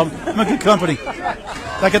Paul. So I'm in good company.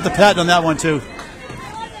 I got the patent on that one too.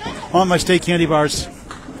 On my state candy bars.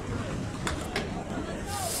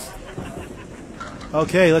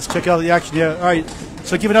 Okay, let's check out the action here. All right,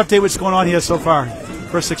 so give an update what's going on here so far.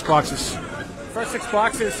 First 6 boxes. First 6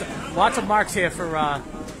 boxes, lots of marks here for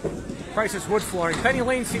Price's Wood Flooring. Penny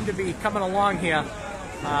Lane seemed to be coming along here.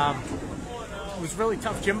 It was really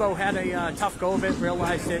tough. Jimbo had a tough go of it,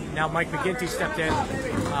 realized it. Now Mike McGinty stepped in.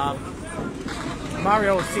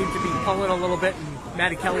 Mario seemed to be pulling a little bit, and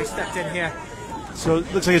Maddie Kelly stepped in here. So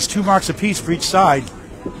it looks like it's 2 marks apiece for each side.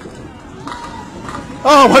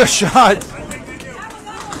 Oh, what a shot!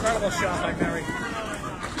 Incredible shot by Merri.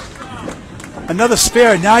 Another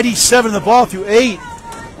spare, 97 in the ball through 8.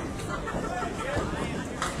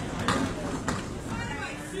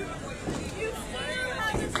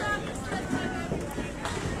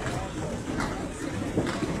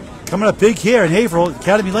 Coming up big here in Haverhill,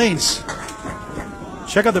 Academy Lanes.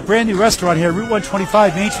 Check out the brand new restaurant here, Route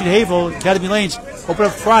 125, Main Street, Haverhill, Academy Lanes. Open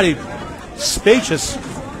up Friday. Spacious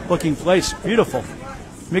looking place, beautiful.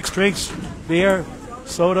 Mixed drinks, beer,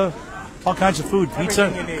 soda, all kinds of food.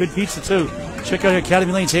 Pizza, good pizza too. Check out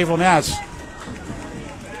Academy Lanes, Haverhill, Mass.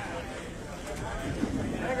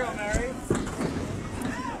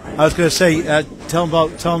 I was going to say, tell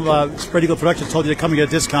them Spread Eagle Production told you to come and get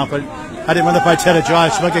a discount, but I didn't run that by Ted or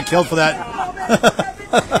Josh. I might get killed for that.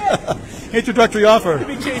 Introductory offer. You'll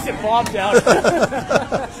be chasing Bob down.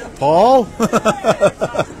 Paul?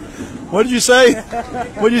 What did you say?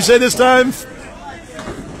 What did you say this time?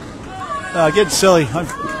 Getting silly. I'm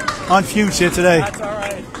on fumes here today. That's all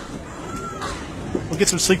right. We'll get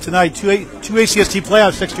some sleep tonight. Two ACST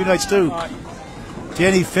playoffs next 2 nights too.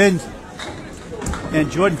 Danny, Finn, and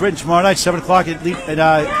Jordan Britton tomorrow night, 7 o'clock at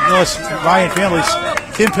Millis Ryan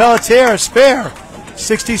Families. Kim Pelletier, spare.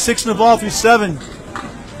 66 in the ball through 7.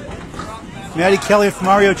 Maddie Kelly from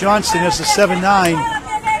Mario Johnston has a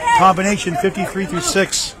 7-9. Combination 53 through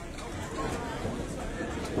 6.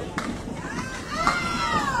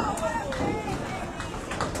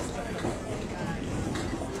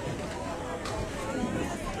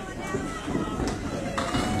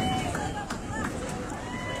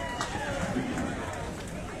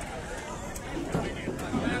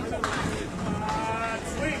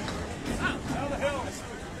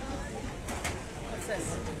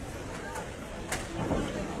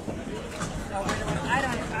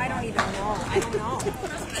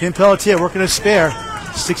 Kim Pelletier working a spare,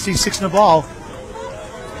 66 in the ball.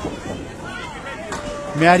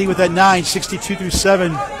 Maddie with that 9, 62 through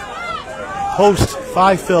 7. Post,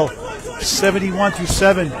 5 fill, 71 through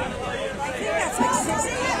 7.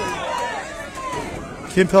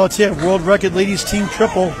 Kim Pelletier, world record ladies team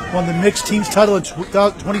triple, won the mixed teams title in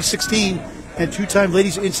 2016 and 2-time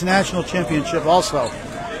ladies international championship also.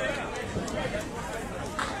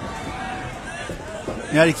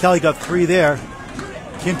 Maddie Kelly got 3 there.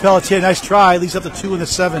 Kim Pelletier, nice try, leads up to 2 in the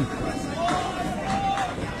 7.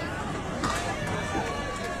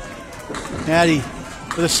 Maddie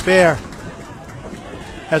with a spare.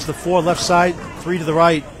 Has the 4 left side, 3 to the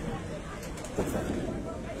right.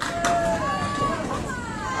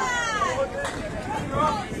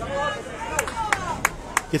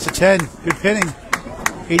 Gets a 10, good pinning.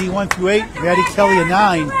 81 through 8, Maddie Kelly a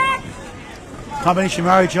 9. Combination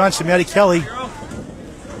Mario Johnson, Maddie Kelly,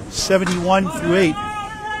 71 through 8.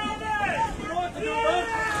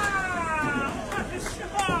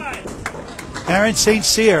 Aaron St.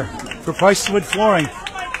 Cyr for Pricewood Flooring.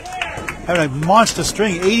 Having a monster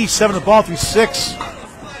string, 87 the ball through 6.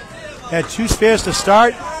 Had 2 spares to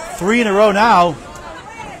start, 3 in a row now.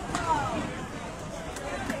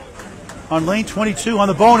 On lane 22 on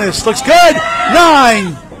the bonus, looks good,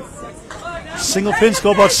 9! Single pins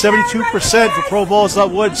go about 72% for Pro Bowls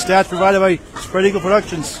Out Wood. Stats provided by Spread Eagle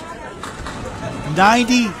Productions.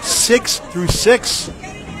 96 through 6.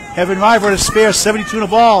 Evan Riva at a spare, 72 in the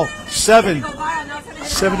ball, 7.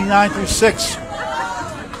 79 through 6.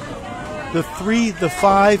 The 3, the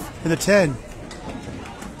 5, and the 10.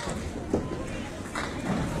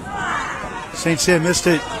 St. Cyr missed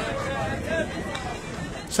it.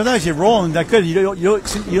 Sometimes you're rolling that good. You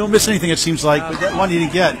don't miss anything, it seems like, but that one you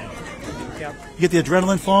didn't get. You get the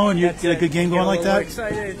adrenaline flowing, you get a good game going like that.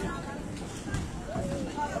 Excited.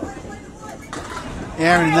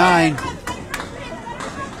 Aaron 9.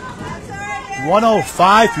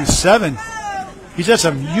 105 through 7. He's had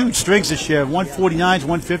some huge strings this year. 149s,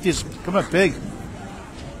 150s, coming up big.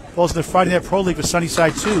 Falls in the Friday Night Pro League for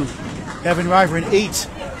Sunnyside 2. Evan Riva in 8.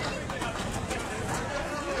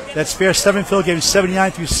 That spare 7 fill gave him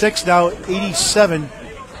 79 through 6, now 87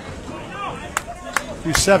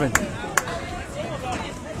 through 7.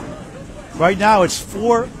 Right now it's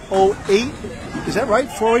 408. Is that right?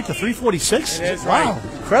 408 to 346? It is wow, right.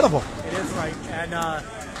 Incredible. It is right. And our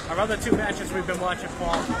other 2 matches we've been watching,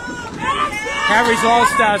 Paul. Harry's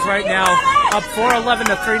All-Stars right now, up 411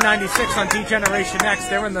 to 396 on D-Generation X.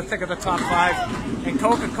 They're in the thick of the top 5. And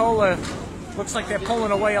Coca-Cola Looks like they're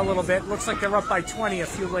pulling away a little bit. Looks like they're up by 20 a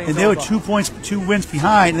few lanes And they were over. 2 wins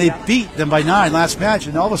behind, and they beat them by 9 last match.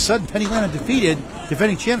 And all of a sudden, Penny Lane undefeated,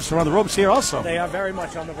 defending champs are on the ropes here also. They are very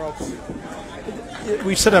much on the ropes.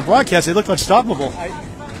 We said our broadcast, they looked unstoppable.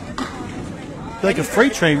 Like a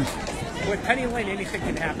freight train. With Penny Lane, anything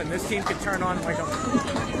can happen. This team can turn on like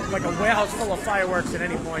a warehouse full of fireworks at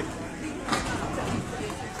any point.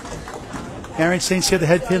 Aaron St. Cyr, the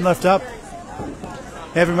head pin left up.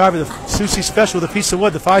 Evan Riva, the Susie special with a piece of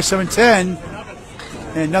wood, the 5-7-10,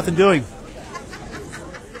 and nothing doing.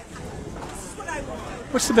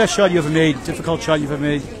 What's the best shot you ever made? Difficult shot you've ever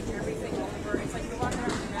made?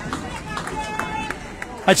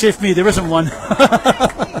 I'd say for me, there isn't one.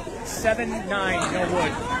 7-9, no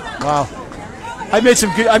wood. Wow. I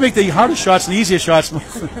make the hardest shots and the easiest shots.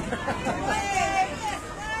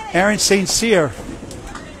 Aaron St. Cyr,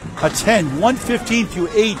 a 10, 115 through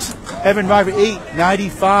 8. Evan Riva, 8,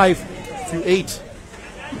 95 through 8.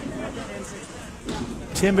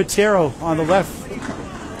 Tim Matero on the left.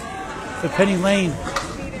 The Penny Lane,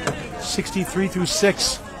 63 through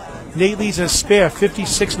 6. Nate Lee's a spare,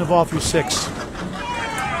 56 in the ball through 6.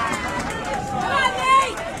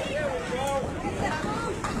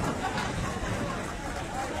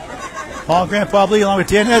 Paul Grant, Bob Lee, along with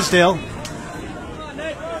Dan Esdale.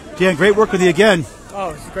 Dan, great work with you again.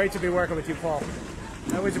 Oh, it's great to be working with you, Paul.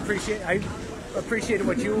 I appreciated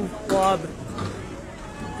what you, Bob,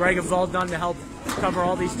 Greg have all done to help cover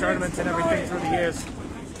all these tournaments and everything through the years,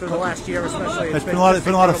 through the last year especially. It's been a lot of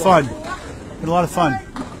fun. Been a lot of fun.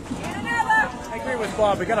 I agree with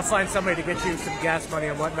Bob. We got to find somebody to get you some gas money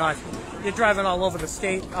and whatnot. You're driving all over the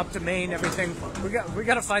state, up to Maine, everything. We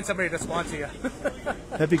got to find somebody to sponsor you.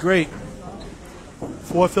 That'd be great.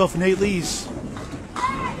 4 fill for Nate Lees.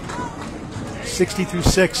 60 through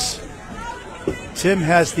 6. Tim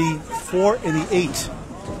has the 4 and the 8.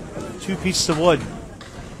 2 pieces of wood.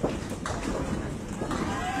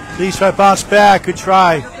 Lees try to bounce back. Good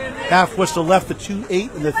try. Half was to the left, the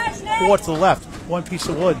 2-8, and the 4 to the left. 1 piece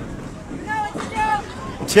of wood.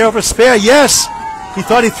 Matero for spare. Yes! He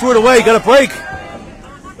thought he threw it away. Got a break.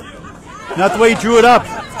 Not the way he drew it up.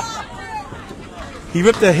 He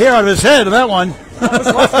ripped the hair out of his head on that one.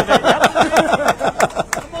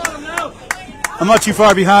 I'm not too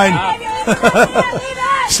far behind.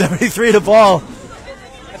 73 to ball.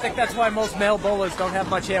 I think that's why most male bowlers don't have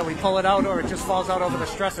much hair. We pull it out or it just falls out over the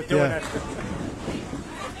stress of doing it.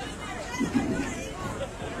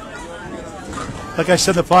 Like I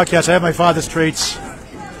said in the podcast, I have my father's traits.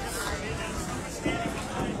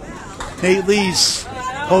 Nate Lees,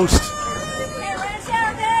 post.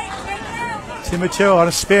 Tim Matero on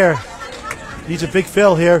a spare. Needs a big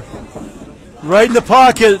fill here. Right in the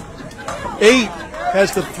pocket. 8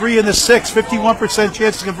 has the 3 and the 6. 51%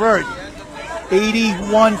 chance to convert.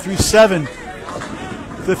 81 through 7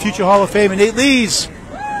 for the future Hall of Fame. And Nate Lees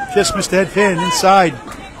just missed the head pin inside.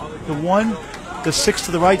 The 1, the 6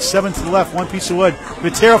 to the right, 7 to the left. 1 piece of wood.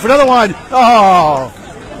 Matero for another one. Oh!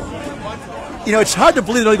 You know, it's hard to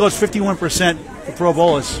believe it only goes 51% for pro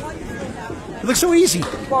bowlers. It looks so easy.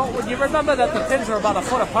 Well, when you remember that the pins are about a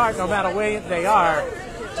foot apart no matter where they are,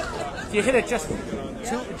 you hit it just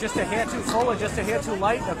a hair too full or just a hair too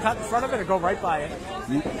light, they'll cut in front of it or go right by it.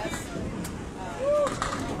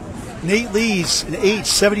 Nate Lees, an 8,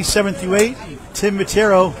 77 through 8. Tim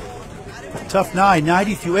Matero, a tough 9,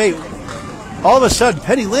 90 through 8. All of a sudden,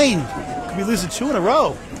 Penny Lane could be losing 2 in a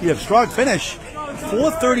row. You have strong finish.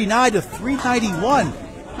 439 to 391.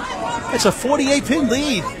 That's a 48-pin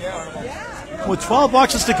lead with 12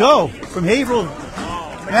 boxes to go from Haverhill,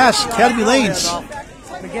 Mass, Academy Lanes.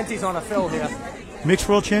 McGinty's on a fill here. Mixed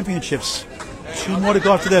World Championships. 2 more to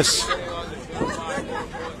go after this.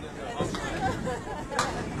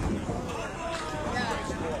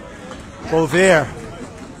 Boisvert.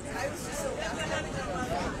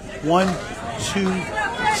 1, 2,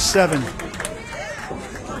 7.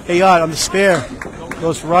 Ayotte on the spare.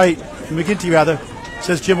 Goes right. McGinty, rather.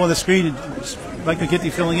 Says Jimbo on the screen. Mike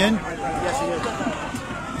McGinty filling in. Yes, he is.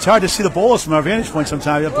 It's hard to see the bowlers from our vantage point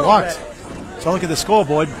sometimes. They're blocked. So I'll look at the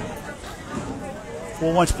scoreboard.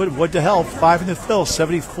 4-1 split. Wood to help. 5 in the fill.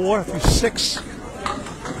 74 through 6.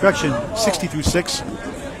 Correction. 60 through 6.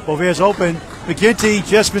 Boisvert's open. McGinty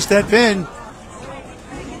just missed that pin.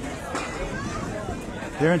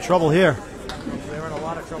 They're in trouble here. They're in a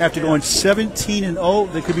lot of trouble. After going 17 and 0,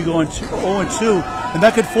 they could be going 0 and 2, and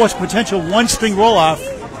that could force potential 1-string roll off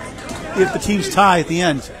if the teams tie at the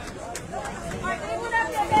end.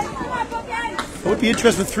 It would be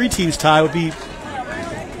interesting if 3 teams tie. Would be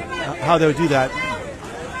how they would do that.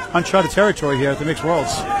 Uncharted territory here at the Mixed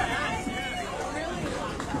Worlds.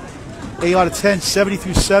 Ayotte 10, 70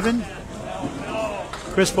 through 7.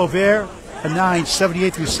 Chris Boisvert, a 9,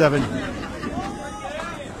 78 through 7.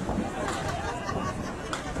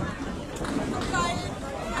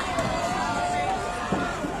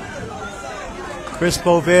 Chris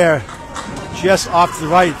Boisvert just off to the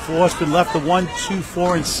right. Forrest been left to 1, 2,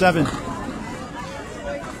 4, and 7.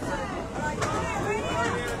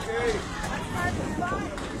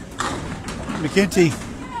 McGinty,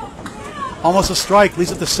 almost a strike,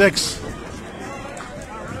 leads up to 6.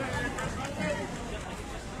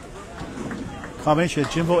 Combination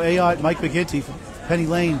of Jimbo, Ayotte, Mike McGinty from Penny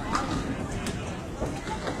Lane.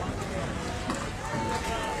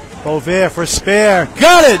 Boisvert for a spare.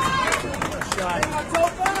 Got it!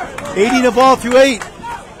 80 the ball through 8.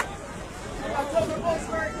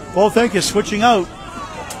 Both think is switching out.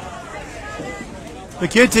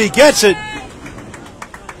 McGinty gets it.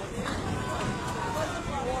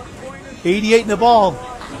 88 in the ball.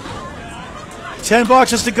 10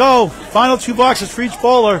 boxes to go. Final 2 boxes for each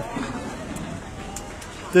bowler.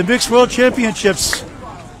 The Mixed World Championships.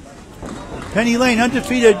 Penny Lane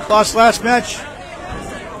undefeated, lost last match.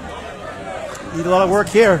 Need a lot of work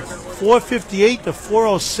here. 458 to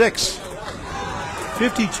 406.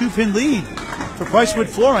 52-pin lead for Pricewood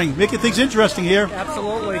Flooring. Making things interesting here.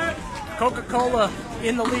 Absolutely. Coca-Cola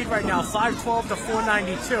in the lead right now, 512 to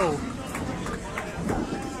 492.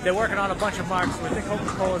 They're working on a bunch of marks, so I think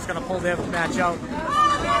Coca-Cola is going to pull their match out.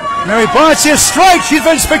 Merri Bonci, a strike. She's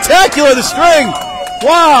been spectacular, the string.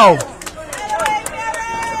 Wow.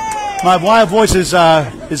 My wild voice is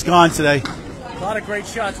gone today. A lot of great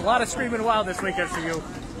shots, a lot of screaming wild this weekend for you.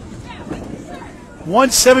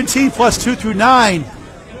 117 plus 2 through 9.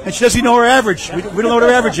 And she doesn't even know her average. We don't know what her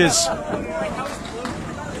average is. I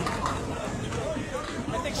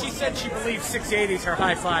think she said she believes 680 is her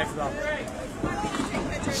high 5, though.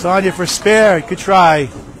 Sonja for spare. Good try.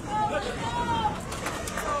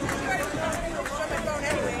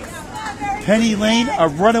 Penny Lane, a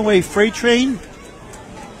runaway freight train.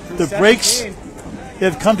 The brakes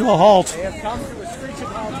have come to a halt. They have come to a screeching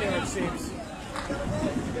halt here, it seems.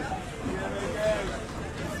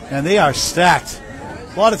 And they are stacked.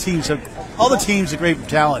 A lot of teams have, all the teams have great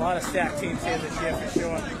talent. A lot of stacked teams here this year for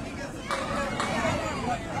sure.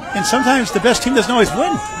 And sometimes the best team doesn't always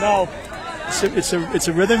win. No. It's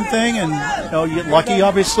a rhythm thing, and you get lucky,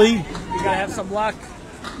 obviously. You gotta have some luck.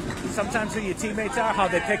 Sometimes who your teammates are, how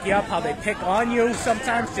they pick you up, how they pick on you.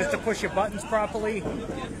 Sometimes just to push your buttons properly.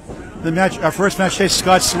 The match, our first match today,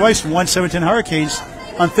 Scott Royce from 117 Hurricanes,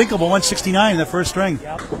 unthinkable 169 in the first string.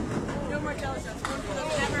 Yep.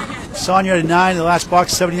 Sonja at 9 in the last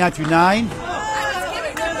box, 79 through 9.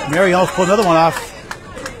 Merri almost pulled another one off.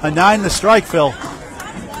 A 9 in the strike, Phil.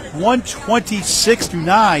 126 through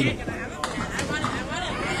 9.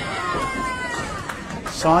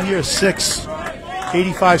 Sonja a 6,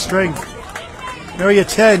 85 string. Merri a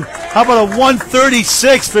 10. How about a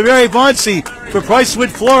 136 for Merri Bonci for Pricewood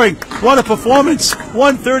Flooring? What a performance!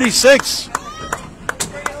 136.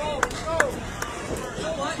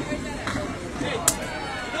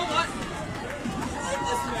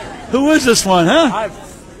 Who is this one, huh?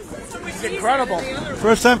 It's incredible.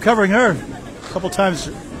 First time covering her. A couple times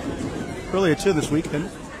earlier too this weekend.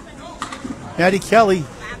 Maddie Kelly,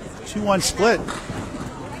 2-1 split.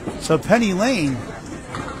 So Penny Lane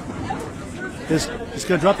is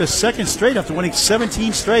going to drop his second straight after winning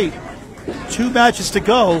 17 straight. 2 matches to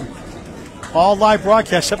go. All live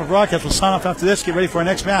broadcast, separate broadcast. We'll sign off after this. Get ready for our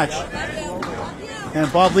next match. And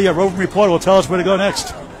Bob Lee, our roving reporter, will tell us where to go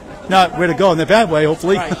next. Not where to go in the bad way,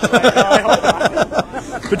 hopefully. Right. I hope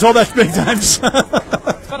not. Been told that many times.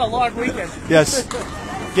 It's been a long weekend. Yes.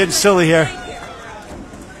 Getting silly here.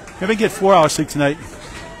 Maybe get 4 hours sleep tonight.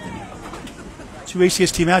 2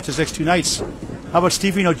 ACST matches next 2 nights. How about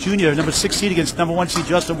Steve Reno Jr., number 6 seed against number 1 seed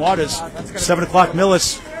Justin Waters. 7 o'clock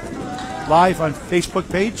Millis. Live on Facebook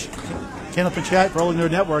page. Candlepin Chat, Rolling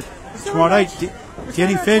Nerd Network. Tomorrow night,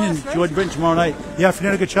 Danny Finn and Jordan Britton tomorrow night. Yeah,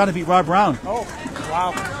 Fernando Gachana beat Rob Brown. Oh,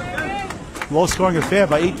 wow. Low scoring affair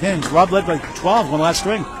by 8 pins. Rob led by 12 on the last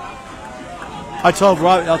string. I'll tell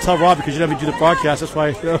Rob because you let me do the broadcast. That's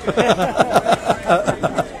why.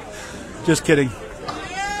 Just kidding.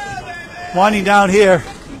 Winding down here.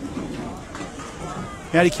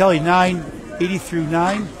 Maddie Kelly, 9, 80 through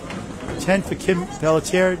 9. 10 for Kim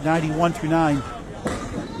Pelletier, 91 through 9.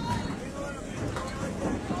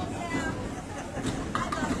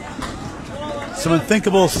 Some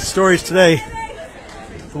unthinkable stories today.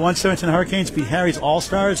 The 117 Hurricanes beat Harry's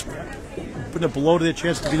All-Stars, putting it below to their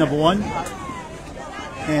chance to be number 1.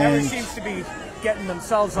 Harry And seems to be getting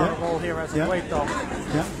themselves on a roll here as of late, though.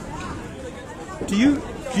 yeah. Do you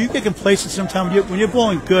Do you get complacent sometimes when you're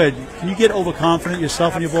bowling good? Can you get overconfident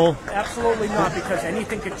yourself when you bowl? Absolutely not, because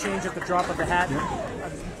anything could change at the drop of a hat.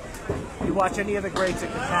 You watch any of the greats, it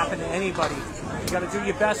can happen to anybody. You got to do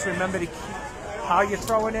your best. Remember to keep how you're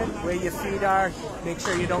throwing it, where your feet are. Make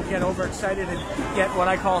sure you don't get overexcited and get what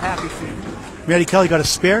I call happy feet. Matty Kelly got a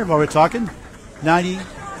spare while we're talking. 90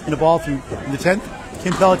 in the ball through in the 10th.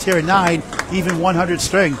 Kim Pelletier at 9, even 100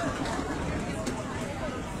 string.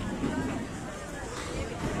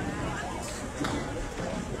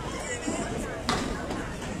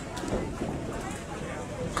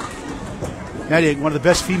 Matty, one of the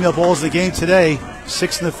best female bowlers in the game today.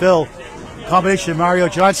 6 in the fill. Combination of Mario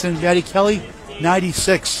Johnson and Matty Kelly,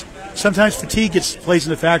 96. Sometimes fatigue plays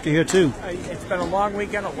in the factor here too. It's been a long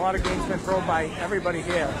weekend. A lot of games been thrown by everybody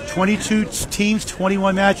here. 22 teams,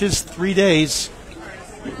 21 matches, 3 days.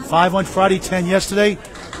 5 on Friday, 10 yesterday.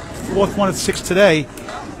 4th one of 6 today.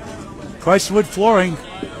 Pricewood Flooring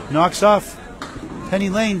knocks off Penny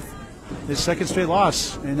Lane, his 2nd straight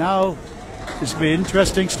loss. And now this will be an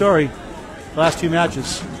interesting story. The last 2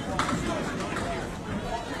 matches.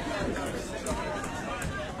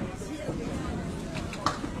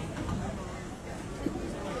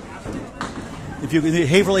 If you're in the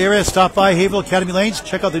Haverhill area, stop by Haverhill Academy Lanes.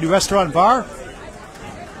 Check out the new restaurant and bar.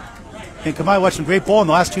 And come by and watch some great bowling in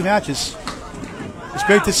the last 2 matches. It's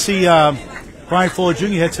great to see Brian Fuller Jr.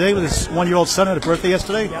 here today with his 1-year-old son at a birthday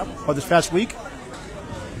yesterday, or this past week.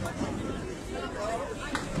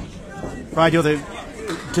 Brian, you have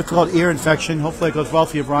a difficult ear infection. Hopefully it goes well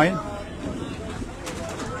for you, Brian.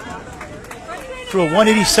 Through a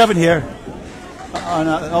 187 here on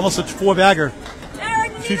almost a 4-bagger.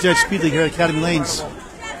 Tuesday at Speed League here at Academy Lanes.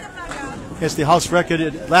 It's the house record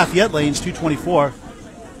at Lafayette Lanes, 224.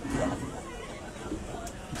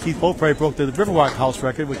 Keith Beaupre broke the Riverwalk house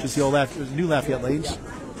record, which is the old new Lafayette Lanes,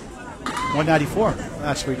 194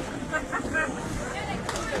 last week.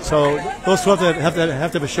 So those two have to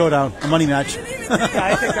have a showdown, a money match. Yeah,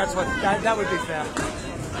 I think that would be fair.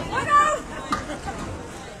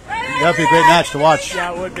 That'd be a great match to watch.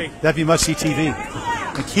 Yeah, it would be. That'd be must-see TV.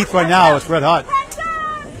 And Keith right now is red hot.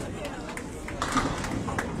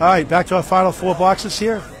 All right, back to our final 4 boxes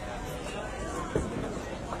here.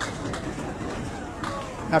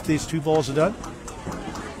 After these 2 bowls are done.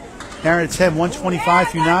 Aaron at 10, 125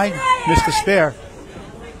 through 9. Missed the spare.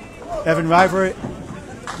 Evan River,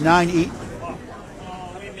 9-8.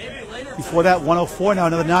 Before that, 104. Now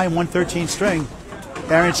another 9, 113 string.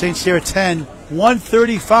 Aaron St. Cyr, 10,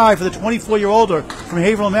 135 for the 24-year-older from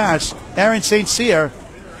Haverhill, Mass. Aaron St. Cyr.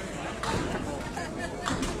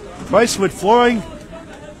 Pricewood Flooring.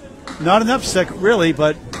 Not an upset, really,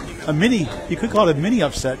 but a mini. You could call it a mini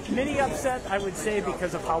upset. Mini upset, I would say,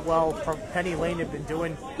 because of how well Penny Lane had been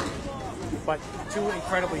doing. But 2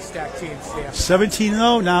 incredibly stacked teams here.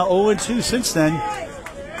 17-0, now 0-2 since then.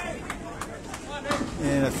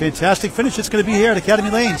 And a fantastic finish it's going to be here at Academy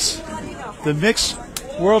Lanes. The Mixed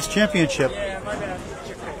World's Championship.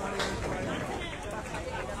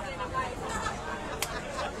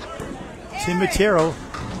 Tim Matero,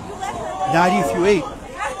 90 through 8.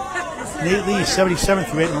 Nate Lee, 77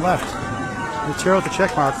 through 8 on the left. Matero with the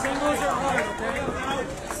check mark. So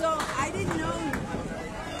I didn't know.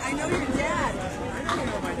 I know your dad. I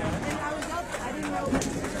know my dad. And I was up. I didn't know.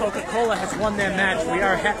 Coca-Cola has won their match.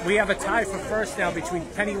 We have a tie for first now between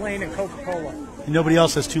Penny Lane and Coca-Cola. And nobody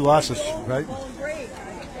else has 2 losses, right? Oh, great.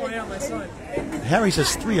 Oh yeah, my son. Harry's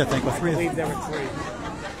has 3, I think, or 3. I believe there were 3.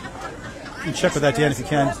 You can check with that, Dan, if you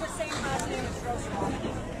can.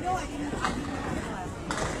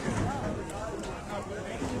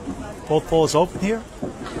 Both bowls open here.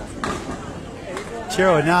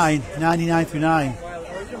 Matero at 9, 99 through 9.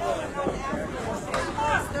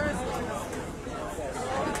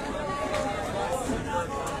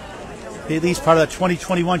 At least part of that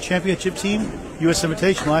 2021 championship team, U.S.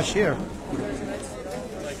 Invitation last year.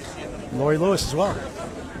 Lori Lewis as well.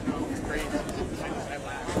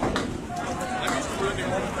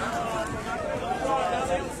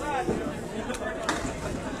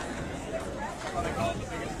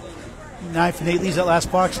 Nine for Nate Lee's that last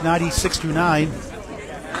box, 96 through 9.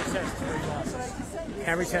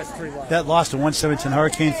 Harry's has 3 losses. That lost to 117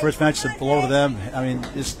 Hurricane, first match to below to them. I mean,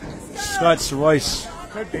 Scott Royce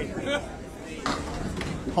Could be.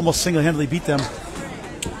 almost single-handedly beat them.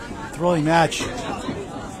 Thrilling match.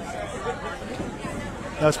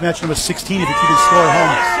 That was match number 16 if you keep the score at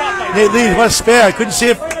home. Nate Lee, what a spare. I couldn't see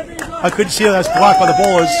it. That was blocked by the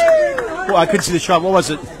bowlers. Oh, I couldn't see the shot. What was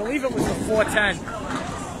it? I believe it was the 410.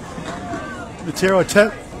 Matero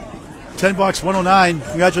at 10 box 109.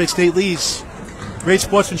 Congratulates Nate Lees. Great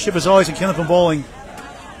sportsmanship as always in Candlepin bowling.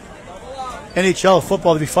 NHL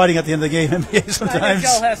football to be fighting at the end of the game. NBA sometimes.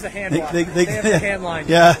 NHL has the hand line. They have the hand line.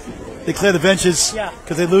 Yeah, they clear the benches Yeah.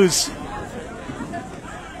 because they lose.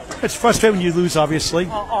 It's frustrating when you lose, obviously.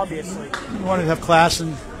 Obviously. You want to have class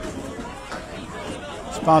and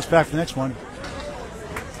just bounce back for the next one.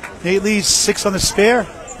 Nate leads 6 on the spare,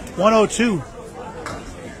 102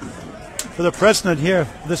 for the president here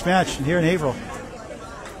for this match and here in Haverhill.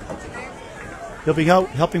 He'll be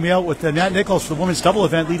helping me out with Nat Nichols for the women's double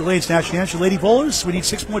event, Lead Lanes National Championship Lady Bowlers. We need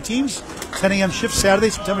 6 more teams. 10 a.m. shift Saturday,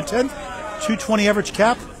 September 10th. 220 average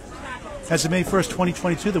cap as of May 1st,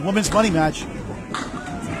 2022. The women's money match.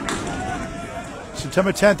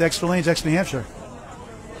 September 10th, Exeter Lanes, Exeter, New Hampshire.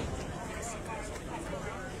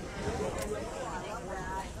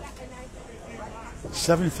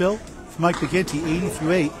 Seven fill for Mike McGinty, 80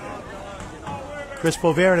 through 8. Chris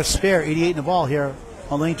Boisvert in a spare, 88 in the ball here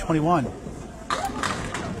on lane 21.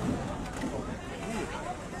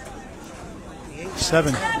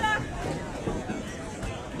 7.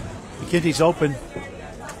 McGinty's open.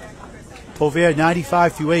 Boisvert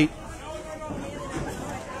 95 through 8.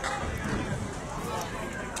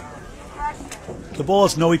 The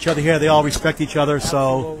bowlers know each other here. They all respect each other,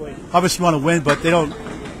 so obviously want to win, but they don't.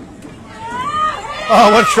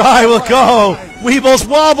 Oh, what a try will go. Weebles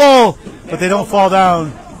wobble, but they don't fall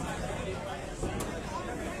down.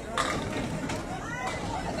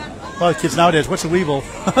 A lot of kids nowadays, what's a weeble?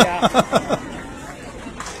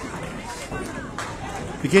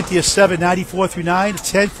 McGinty is 7, 94 through 9.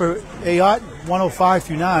 10 for Ayotte, 105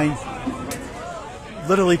 through 9.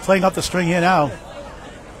 Literally playing up the string here now.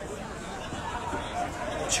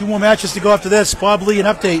 2 more matches to go after this. Bob Lee, an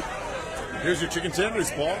update. Here's your chicken tenders,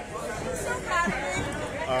 Paul.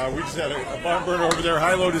 We just had a barn burner over there.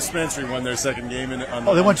 High-Low Dispensary won their second game.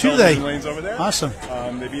 They won 2 today. Lanes over there. Awesome.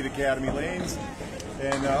 They beat Academy Lanes.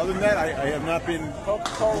 And other than that, I have not been.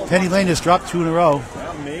 Penny Lane has dropped 2 in a row.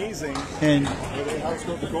 Amazing. And How's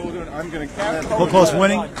Coca-Cola doing? I'm going to count that. Coca-Cola's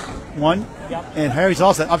winning 1. And Harry's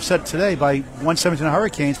also upset today by 117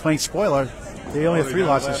 Hurricanes playing spoiler. They only have 3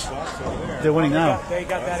 losses. They're winning now. They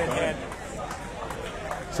got that in hand.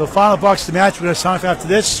 So final box of the match. We're going to sign off after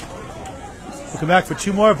this. We'll come back for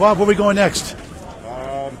 2 more. Bob, where are we going next?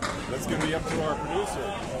 That's going to be up to our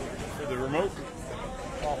producer for the remote.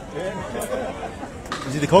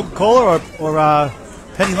 Is it the Coca-Cola or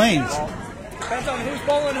Penny Lanes? Depends on who's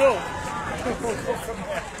bowling who.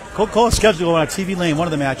 Coca-Cola's scheduled to go on a TV lane, one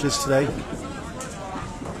of the matches today.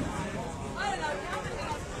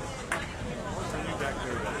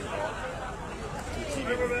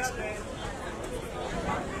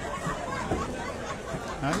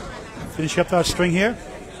 All right, finish up our string here.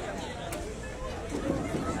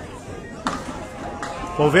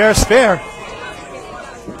 Boisvert spare.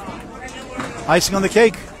 Icing on the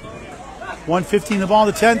cake. 115 the ball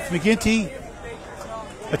in the 10th. McGinty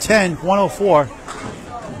a 10, 104.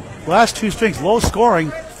 Last 2 strings, low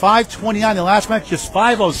scoring. 529 the last match, just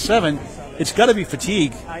 507. It's got to be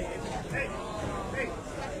fatigue.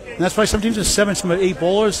 And that's why some teams are 7, some are 8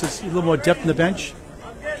 bowlers. There's a little more depth in the bench.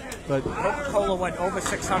 But Coca-Cola went over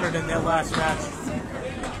 600 in their last match.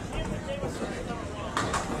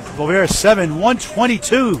 Boisvert 7,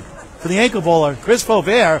 122 for the ankle bowler. Chris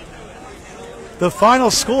Boisvert. The final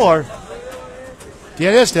score.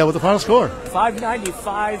 Dan Esdale with the final score.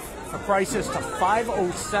 595 for Prices to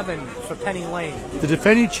 507 for Penny Lane. The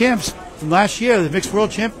defending champs from last year, the Mixed World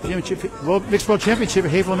Championship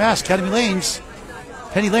at Haverhill, Mass, Academy Lanes.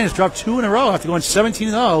 Penny Lane has dropped 2 in a row after going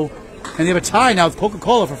 17-0, and they have a tie now with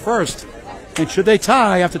Coca-Cola for first. And should they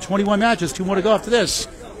tie after 21 matches, 2 more to go after this,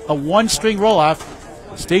 a 1-string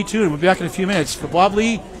roll-off. Stay tuned. We'll be back in a few minutes. For Bob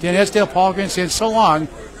Lee, Dan Esdale, Paul Grant saying so long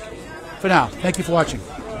for now. Thank you for watching.